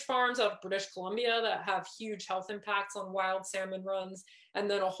fish farms out of British Columbia that have huge health impacts on wild salmon runs, and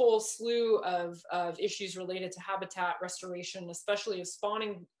then a whole slew of issues related to habitat restoration, especially of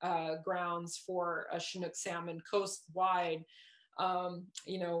spawning grounds for Chinook salmon coast-wide.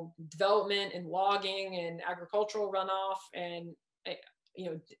 Development and logging and agricultural runoff, and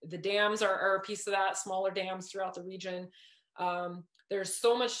the dams are a piece of that, smaller dams throughout the region. There's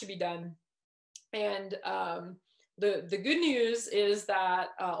so much to be done. And the good news is that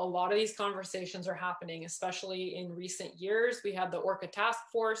a lot of these conversations are happening, especially in recent years. We had the Orca Task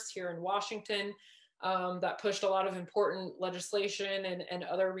Force here in Washington that pushed a lot of important legislation and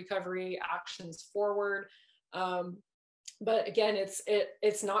other recovery actions forward. But again,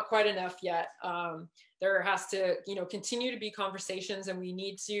 it's not quite enough yet. There has to continue to be conversations, and we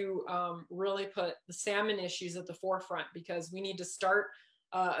need to really put the salmon issues at the forefront, because we need to start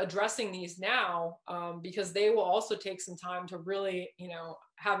addressing these now, because they will also take some time to really,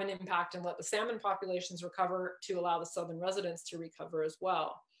 have an impact and let the salmon populations recover to allow the southern residents to recover as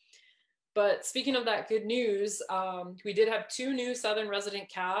well. But speaking of that good news, we did have 2 new southern resident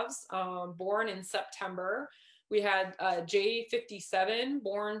calves born in September. We had J57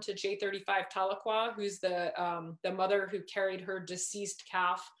 born to J35 Tahlequah, who's the mother who carried her deceased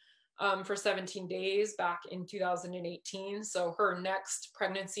calf for 17 days back in 2018. So her next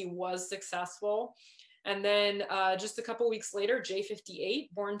pregnancy was successful. And then just a couple weeks later, J58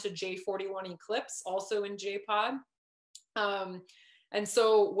 born to J41 Eclipse, also in J-Pod. And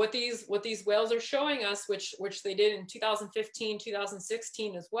so what these whales are showing us, which they did in 2015,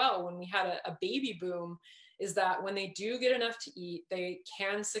 2016 as well, when we had a baby boom, is that when they do get enough to eat, they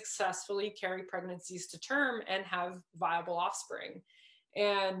can successfully carry pregnancies to term and have viable offspring.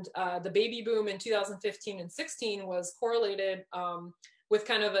 And the baby boom in 2015 and 16 was correlated with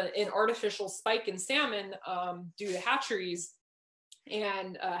kind of an artificial spike in salmon due to hatcheries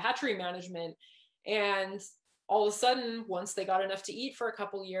and hatchery management. And all of a sudden, once they got enough to eat for a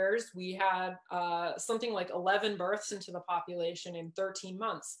couple years, we had something like 11 births into the population in 13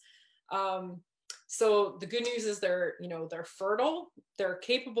 months. So the good news is they're fertile, they're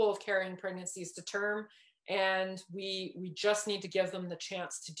capable of carrying pregnancies to term, and we just need to give them the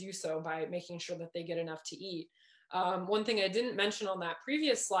chance to do so by making sure that they get enough to eat. One thing I didn't mention on that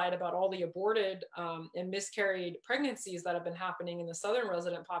previous slide about all the aborted and miscarried pregnancies that have been happening in the southern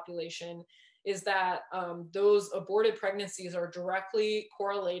resident population is that those aborted pregnancies are directly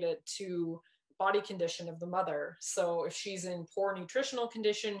correlated to body condition of the mother. So if she's in poor nutritional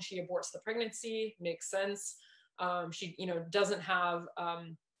condition, she aborts the pregnancy, makes sense. She doesn't have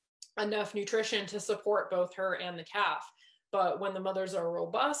enough nutrition to support both her and the calf. But when the mothers are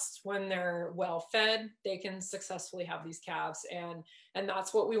robust, when they're well fed, they can successfully have these calves. And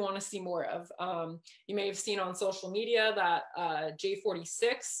that's what we want to see more of. You may have seen on social media that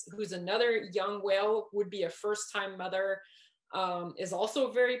J46, who's another young whale, would be a first-time mother, is also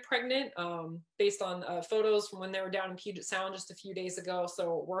very pregnant based on photos from when they were down in Puget Sound just a few days ago.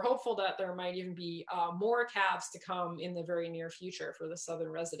 So we're hopeful that there might even be more calves to come in the very near future for the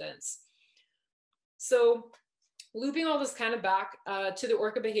southern residents. So looping all this kind of back to the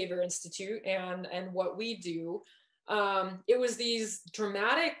Orca Behavior Institute and what we do, it was these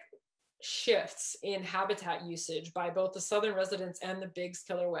dramatic shifts in habitat usage by both the southern residents and the Biggs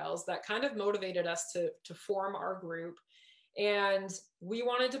killer whales that kind of motivated us to form our group. And we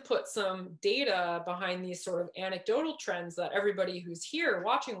wanted to put some data behind these sort of anecdotal trends that everybody who's here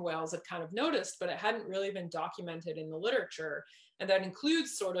watching whales had kind of noticed, but it hadn't really been documented in the literature. And that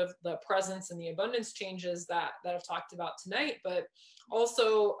includes sort of the presence and the abundance changes that I've talked about tonight, but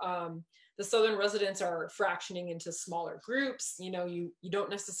also the southern residents are fractioning into smaller groups. You don't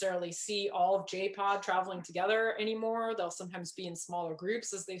necessarily see all of J-pod traveling together anymore. They'll sometimes be in smaller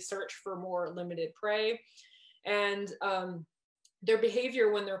groups as they search for more limited prey. And their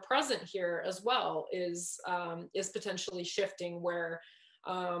behavior when they're present here as well is potentially shifting, where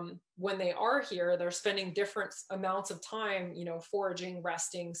when they are here, they're spending different amounts of time, foraging,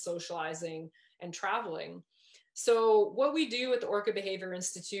 resting, socializing, and traveling. So what we do at the Orca Behavior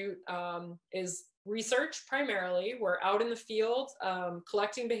Institute is research primarily. We're out in the field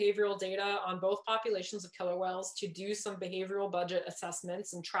collecting behavioral data on both populations of killer whales to do some behavioral budget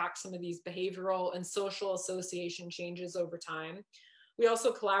assessments and track some of these behavioral and social association changes over time. We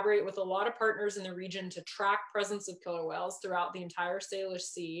also collaborate with a lot of partners in the region to track presence of killer whales throughout the entire Salish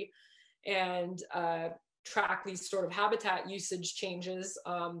Sea and track these sort of habitat usage changes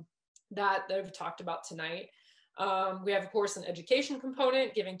that I've talked about tonight. We have, of course, an education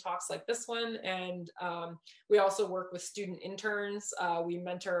component, giving talks like this one, and we also work with student interns. We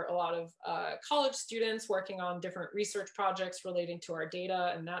mentor a lot of college students working on different research projects relating to our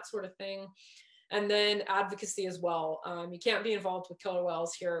data and that sort of thing. And then advocacy as well. You can't be involved with killer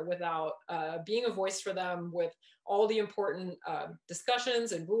whales here without being a voice for them with all the important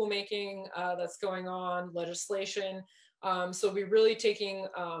discussions and rulemaking that's going on, legislation. So we're really taking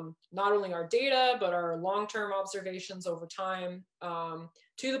not only our data, but our long-term observations over time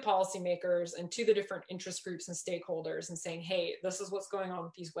to the policymakers and to the different interest groups and stakeholders and saying, hey, this is what's going on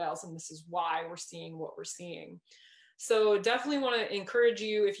with these whales and this is why we're seeing what we're seeing. So definitely want to encourage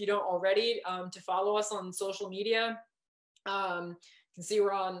you, if you don't already, to follow us on social media. You can see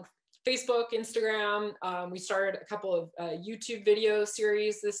we're on Facebook, Instagram. We started a couple of YouTube video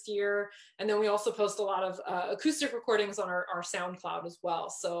series this year. And then we also post a lot of acoustic recordings on our SoundCloud as well.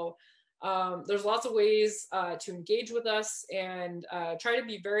 So there's lots of ways to engage with us and try to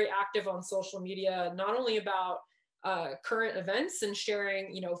be very active on social media, not only about current events and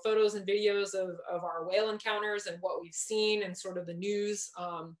sharing, photos and videos of our whale encounters and what we've seen and sort of the news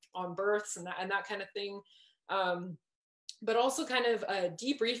on births and that kind of thing. But also kind of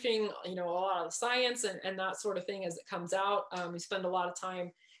debriefing, a lot of the science and that sort of thing as it comes out. We spend a lot of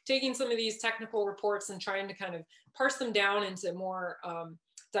time taking some of these technical reports and trying to kind of parse them down into more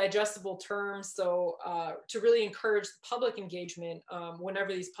digestible terms. So to really encourage the public engagement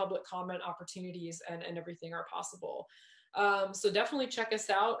whenever these public comment opportunities and everything are possible. So definitely check us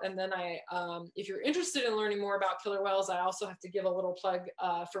out. And then if you're interested in learning more about killer whales, I also have to give a little plug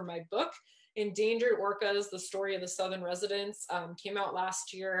for my book, Endangered Orcas, The Story of the Southern Residents, came out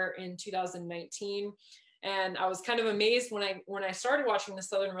last year in 2019. And I was kind of amazed when I started watching The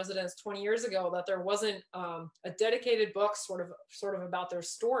Southern Residents 20 years ago that there wasn't a dedicated book sort of about their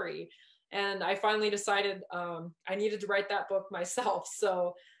story. And I finally decided I needed to write that book myself.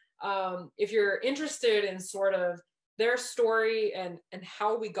 So if you're interested in sort of their story and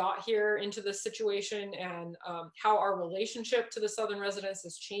how we got here into this situation, and how our relationship to the Southern Residents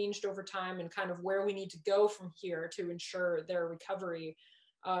has changed over time, and kind of where we need to go from here to ensure their recovery,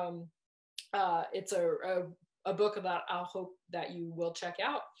 it's a book that I'll hope that you will check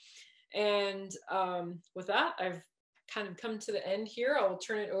out. And with that, I've kind of come to the end here. I'll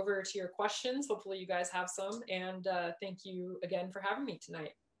turn it over to your questions. Hopefully you guys have some. And thank you again for having me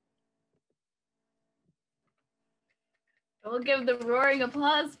tonight. We'll give the roaring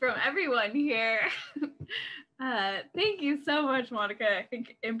applause from everyone here. Thank you so much, Monika. I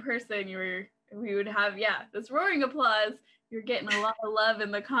think in person we would have, this roaring applause. You're getting a lot of love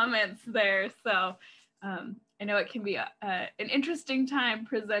in the comments there. So I know it can be an interesting time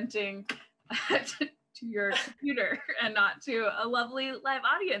presenting to your computer and not to a lovely live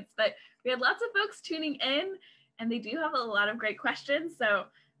audience. But we had lots of folks tuning in, and they do have a lot of great questions. So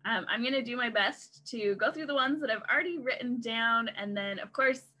I'm going to do my best to go through the ones that I've already written down. And then, of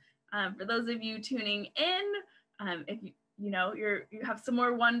course, for those of you tuning in, if you have some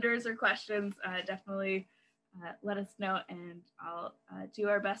more wonders or questions, definitely let us know, and I'll do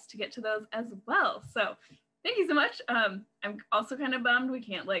our best to get to those as well. So thank you so much. I'm also kind of bummed we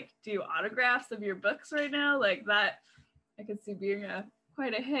can't do autographs of your books right now. Like that, I could see being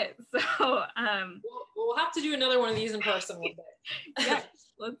quite a hit. So we'll have to do another one of these in person one day. Yeah,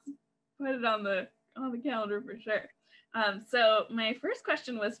 let's put it on the calendar for sure. So my first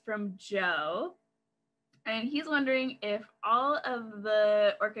question was from Joe, and he's wondering if all of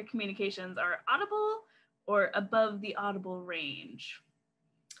the orca communications are audible or above the audible range.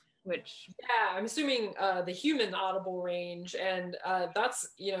 I'm assuming the human audible range, and that's,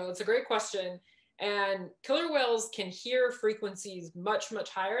 it's a great question. And killer whales can hear frequencies much, much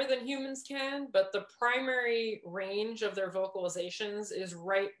higher than humans can, but the primary range of their vocalizations is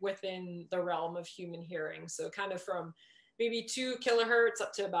right within the realm of human hearing. So kind of from maybe 2 kilohertz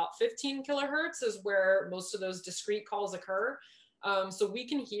up to about 15 kilohertz is where most of those discrete calls occur. So we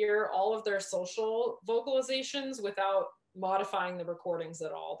can hear all of their social vocalizations without modifying the recordings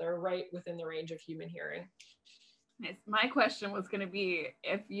at all. They're right within the range of human hearing. Nice. My question was going to be,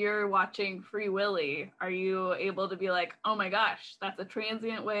 if you're watching Free Willy, are you able to be like, oh my gosh, that's a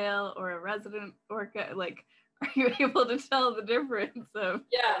transient whale or a resident orca? Like, are you able to tell the difference of?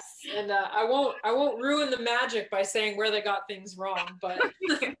 Yes, and I won't ruin the magic by saying where they got things wrong, but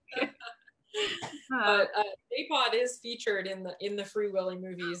but J-Pod is featured in the Free Willy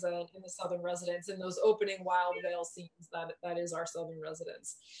movies, in the Southern Residents, in those opening wild whale scenes. That is our Southern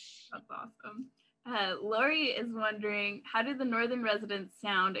Residents. That's awesome. Lori is wondering, how do the Northern Residents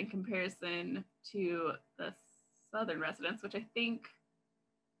sound in comparison to the Southern Residents, which I think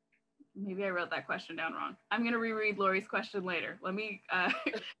maybe I wrote that question down wrong. I'm going to reread Lori's question later. Let me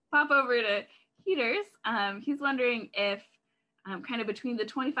pop over to Heaters. He's wondering if kind of between the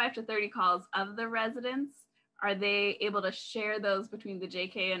 25 to 30 calls of the residents, are they able to share those between the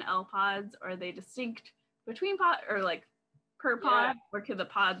JK and L pods? Or are they distinct between pod, or like per pod? Or can the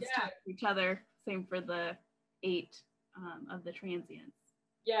pods talk to each other? Same for the 8 of the transients.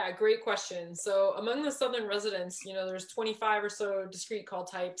 Yeah, great question. So among the Southern Residents, there's 25 or so discrete call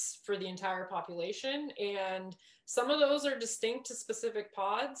types for the entire population. And some of those are distinct to specific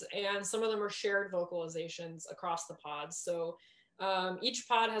pods, and some of them are shared vocalizations across the pods. So each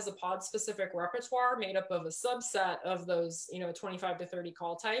pod has a pod specific repertoire made up of a subset of those, 25 to 30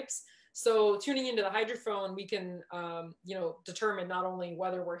 call types. So tuning into the hydrophone, we can, determine not only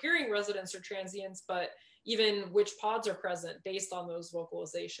whether we're hearing residents or transients, but even which pods are present based on those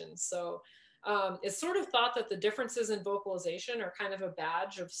vocalizations. So it's sort of thought that the differences in vocalization are kind of a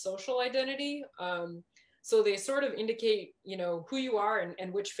badge of social identity. So they sort of indicate, who you are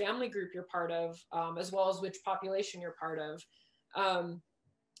and which family group you're part of, as well as which population you're part of.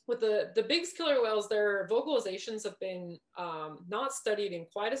 With the Biggs killer whales, their vocalizations have been not studied in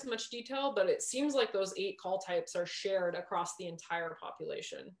quite as much detail, but it seems like those 8 call types are shared across the entire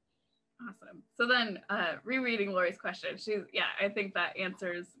population. Awesome. So then rereading Lori's question, I think that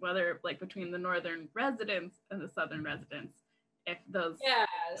answers whether between the Northern Residents and the Southern Residents, if those. Yeah,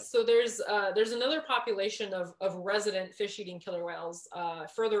 so there's another population of resident fish-eating killer whales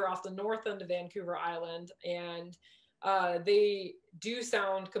further off the north end of Vancouver Island, and they do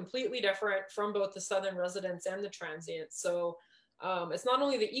sound completely different from both the Southern Residents and the transients. So It's not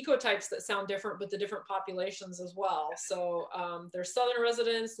only the ecotypes that sound different, but the different populations as well. So there's southern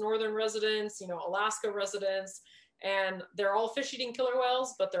residents, northern residents, you know, Alaska residents, and they're all fish-eating killer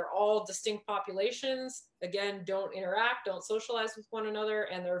whales, but they're all distinct populations. Again, don't interact, don't socialize with one another,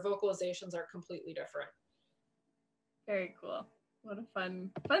 and their vocalizations are completely different. Very cool. What a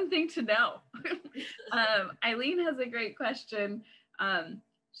fun thing to know. Eileen has a great question.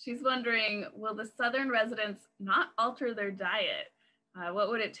 She's wondering, will the southern residents not alter their diet? What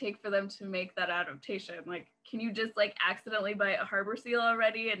would it take for them to make that adaptation? Like, can you just like accidentally bite a harbor seal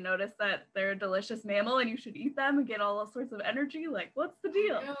already and notice that they're a delicious mammal and you should eat them and get all sorts of energy? Like, what's the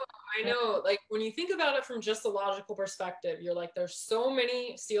deal? I know. Like, when you think about it from just a logical perspective, you're like, there's so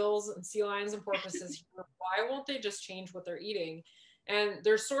many seals and sea lions and porpoises here. Why won't they just change what they're eating? And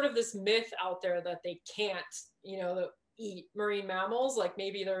there's sort of this myth out there that they can't, you know, eat marine mammals. Like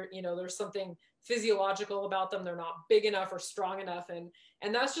maybe they're, you know, there's something physiological about them. They're not big enough or strong enough. And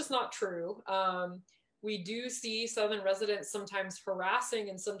that's just not true. We do see southern residents sometimes harassing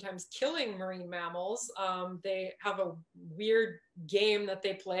and sometimes killing marine mammals. They have a weird game that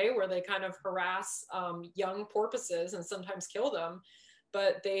they play where they kind of harass young porpoises and sometimes kill them,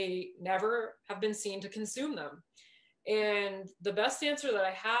 but they never have been seen to consume them. And the best answer that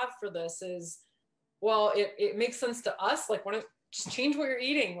I have for this is, well, it makes sense to us. Like, why don't just change what you're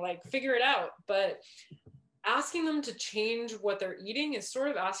eating, like figure it out. But asking them to change what they're eating is sort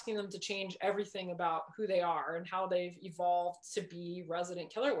of asking them to change everything about who they are and how they've evolved to be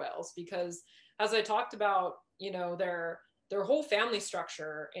resident killer whales. Because as I talked about, you know, their whole family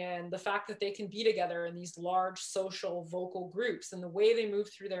structure and the fact that they can be together in these large social vocal groups and the way they move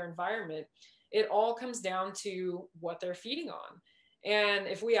through their environment, it all comes down to what they're feeding on. And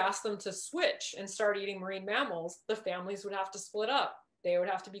if we ask them to switch and start eating marine mammals, the families would have to split up. They would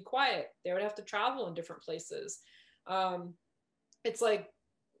have to be quiet. They would have to travel in different places. It's like,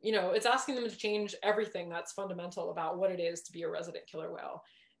 you know, it's asking them to change everything that's fundamental about what it is to be a resident killer whale.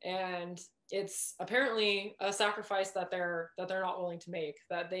 And it's apparently a sacrifice that they're not willing to make,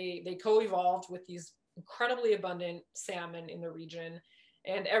 that they co-evolved with these incredibly abundant salmon in the region.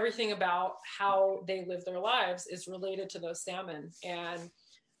 And everything about how they live their lives is related to those salmon. And,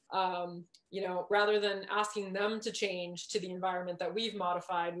 you know, rather than asking them to change to the environment that we've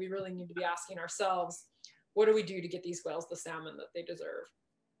modified, we really need to be asking ourselves, what do we do to get these whales the salmon that they deserve?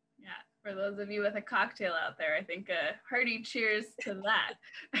 Yeah, for those of you with a cocktail out there, I think a hearty cheers to that.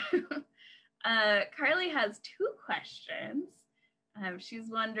 Carly has 2 questions.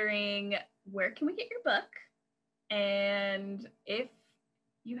 She's wondering, where can we get your book? And if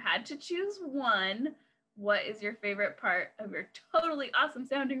you had to choose one, what is your favorite part of your totally awesome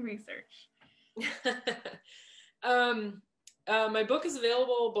sounding research? My book is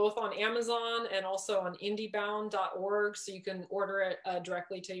available both on Amazon and also on indiebound.org, so you can order it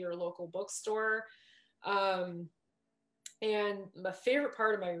directly to your local bookstore. And my favorite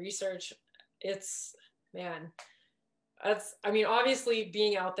part of my research, obviously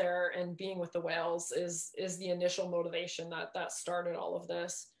being out there and being with the whales is the initial motivation that started all of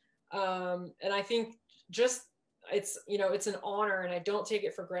this. And I think just, it's an honor, and I don't take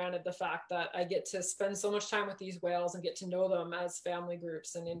it for granted, the fact that I get to spend so much time with these whales and get to know them as family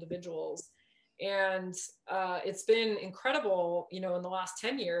groups and individuals. And it's been incredible, in the last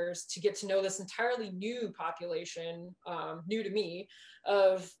 10 years to get to know this entirely new population, new to me,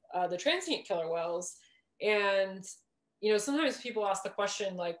 of the transient killer whales. And sometimes people ask the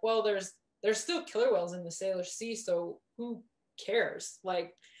question like, well, there's still killer whales in the Salish Sea, so who cares?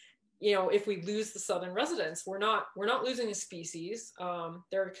 Like, if we lose the southern residents, we're not losing a species.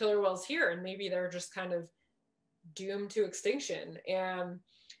 There are killer whales here, and maybe they're just kind of doomed to extinction. And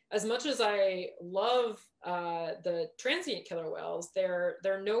as much as I love the transient killer whales,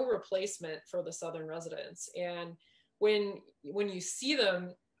 they're no replacement for the southern residents. And when you see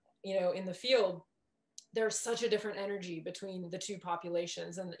them, in the field, there's such a different energy between the two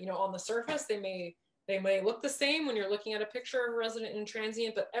populations. And, on the surface, they may look the same when you're looking at a picture of a resident and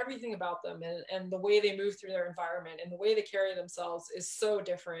transient, but everything about them and the way they move through their environment and the way they carry themselves is so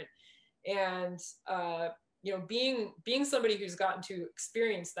different. And, being somebody who's gotten to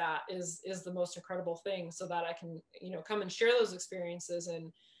experience that is the most incredible thing, so that I can, come and share those experiences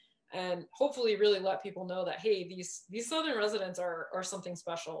and hopefully really let people know that, hey, these southern residents are something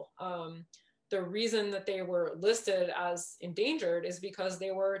special. The reason that they were listed as endangered is because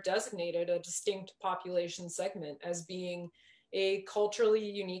they were designated a distinct population segment as being a culturally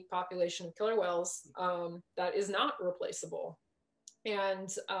unique population of killer whales that is not replaceable. And,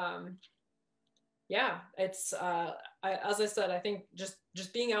 Yeah, it's as I said, I think just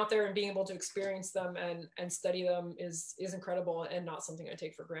being out there and being able to experience them and study them is incredible and not something I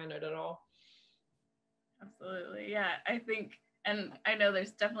take for granted at all. Absolutely. Yeah, I think, and I know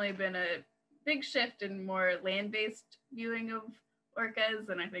there's definitely been a big shift in more land-based viewing of orcas,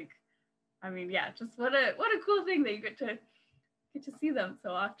 and I think, I mean, yeah, just what a cool thing that you get to see them so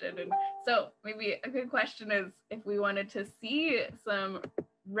often. And so maybe a good question is, if we wanted to see some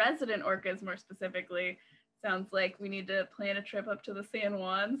resident orcas more specifically, sounds like we need to plan a trip up to the San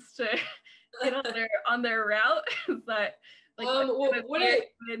Juans to get on their route. Is that like what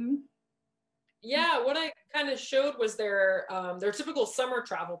I kind of showed was their typical summer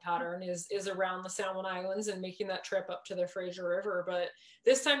travel pattern is around the San Juan Islands and making that trip up to the Fraser River. But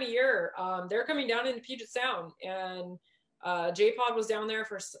this time of year, they're coming down into Puget Sound, and J-Pod was down there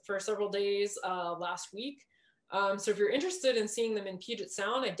for several days last week. So if you're interested in seeing them in Puget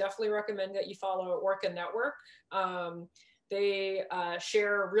Sound, I definitely recommend that you follow Orca Network. They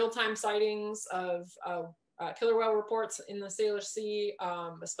share real-time sightings of killer whale reports in the Salish Sea,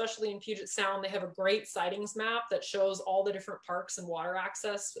 especially in Puget Sound. They have a great sightings map that shows all the different parks and water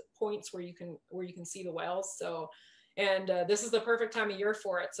access points where you can see the whales. So, and this is the perfect time of year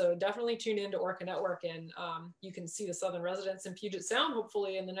for it. So definitely tune into Orca Network, and you can see the southern residents in Puget Sound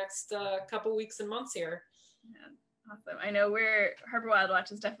hopefully in the next couple weeks and months here. Yeah, awesome. I know Harbor Wild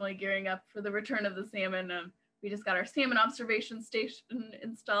Watch is definitely gearing up for the return of the salmon. We just got our salmon observation station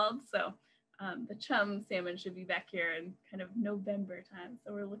installed, so the chum salmon should be back here in kind of November time.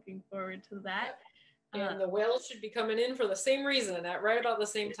 So we're looking forward to that. And the whales should be coming in for the same reason at right about the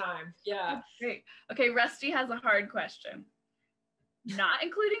same time. Yeah. Great. Okay, Rusty has a hard question. Not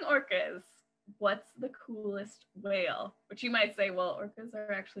including orcas, what's the coolest whale? Which you might say, well, orcas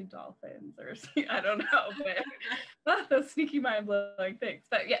are actually dolphins, or I don't know, but those sneaky mind-blowing things.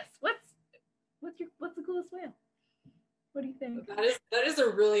 But yes, what's the coolest whale? What do you think? That is a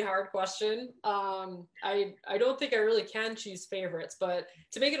really hard question. I don't think I really can choose favorites, but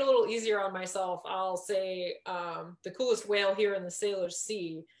to make it a little easier on myself, I'll say the coolest whale here in the Salish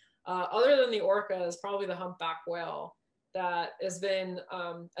Sea, other than the orca, is probably the humpback whale. That has been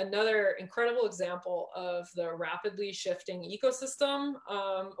another incredible example of the rapidly shifting ecosystem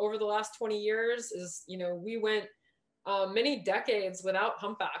over the last 20 years. We went many decades without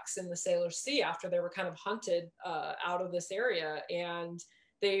humpbacks in the Salish Sea after they were kind of hunted out of this area, and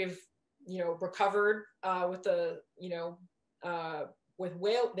they've recovered with the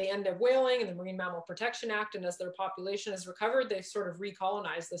they end up whaling and the Marine Mammal Protection Act, and as their population has recovered, they've sort of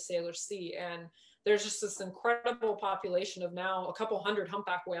recolonized the Salish Sea, and there's just this incredible population of now a couple hundred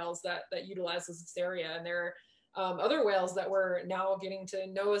humpback whales that utilizes this area, and there are other whales that we're now getting to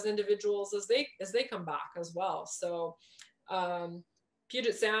know as individuals as they come back as well. So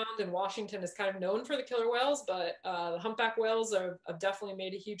Puget Sound and Washington is kind of known for the killer whales, but the humpback whales have definitely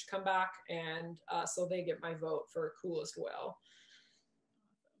made a huge comeback, and so they get my vote for coolest whale.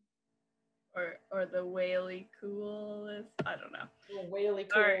 Or the whaley coolest, I don't know. The whaley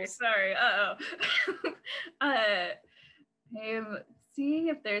coolest. Sorry. I'm seeing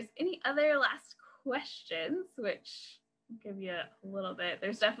if there's any other last questions, which I'll give you a little bit.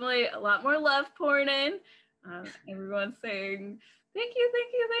 There's definitely a lot more love pouring in. Everyone's saying, thank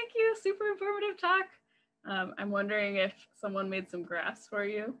you, super informative talk. I'm wondering if someone made some graphs for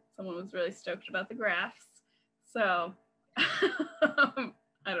you. Someone was really stoked about the graphs. So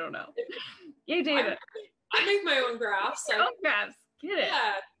I don't know. Yay, David. I make my own graphs. Your own graphs. Get it.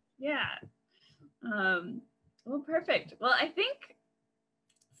 Yeah. Well, perfect. Well, I think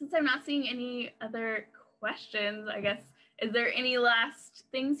since I'm not seeing any other questions, I guess, is there any last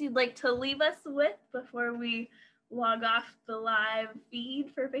things you'd like to leave us with before we log off the live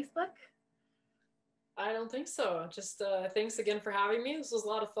feed for Facebook? I don't think so. Just thanks again for having me. This was a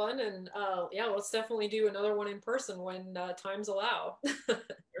lot of fun, and yeah, let's definitely do another one in person when times allow.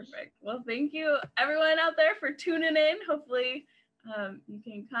 Perfect. Well, thank you everyone out there for tuning in. Hopefully you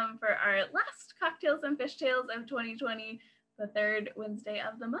can come for our last Cocktails and Fishtales of 2020, the third Wednesday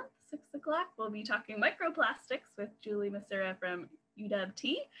of the month, 6 o'clock. We'll be talking microplastics with Julie Masura from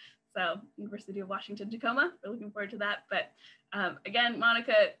UW-T. So University of Washington, Tacoma. We're looking forward to that. But again,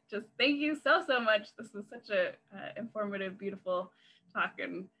 Monika, just thank you so much. This was such a informative, beautiful talk.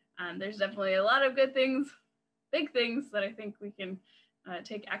 And there's definitely a lot of good things, big things that I think we can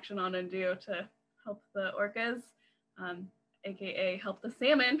take action on and do to help the orcas, AKA help the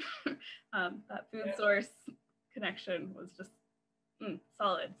salmon. That food source connection was just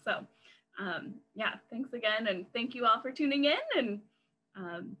solid. So yeah, thanks again. And thank you all for tuning in.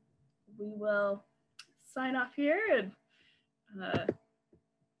 And we will sign off here. And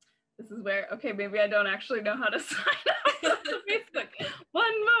This is where, okay, maybe I don't actually know how to sign up to Facebook.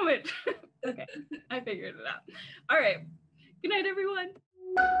 One moment. Okay, I figured it out. All right. Good night, everyone.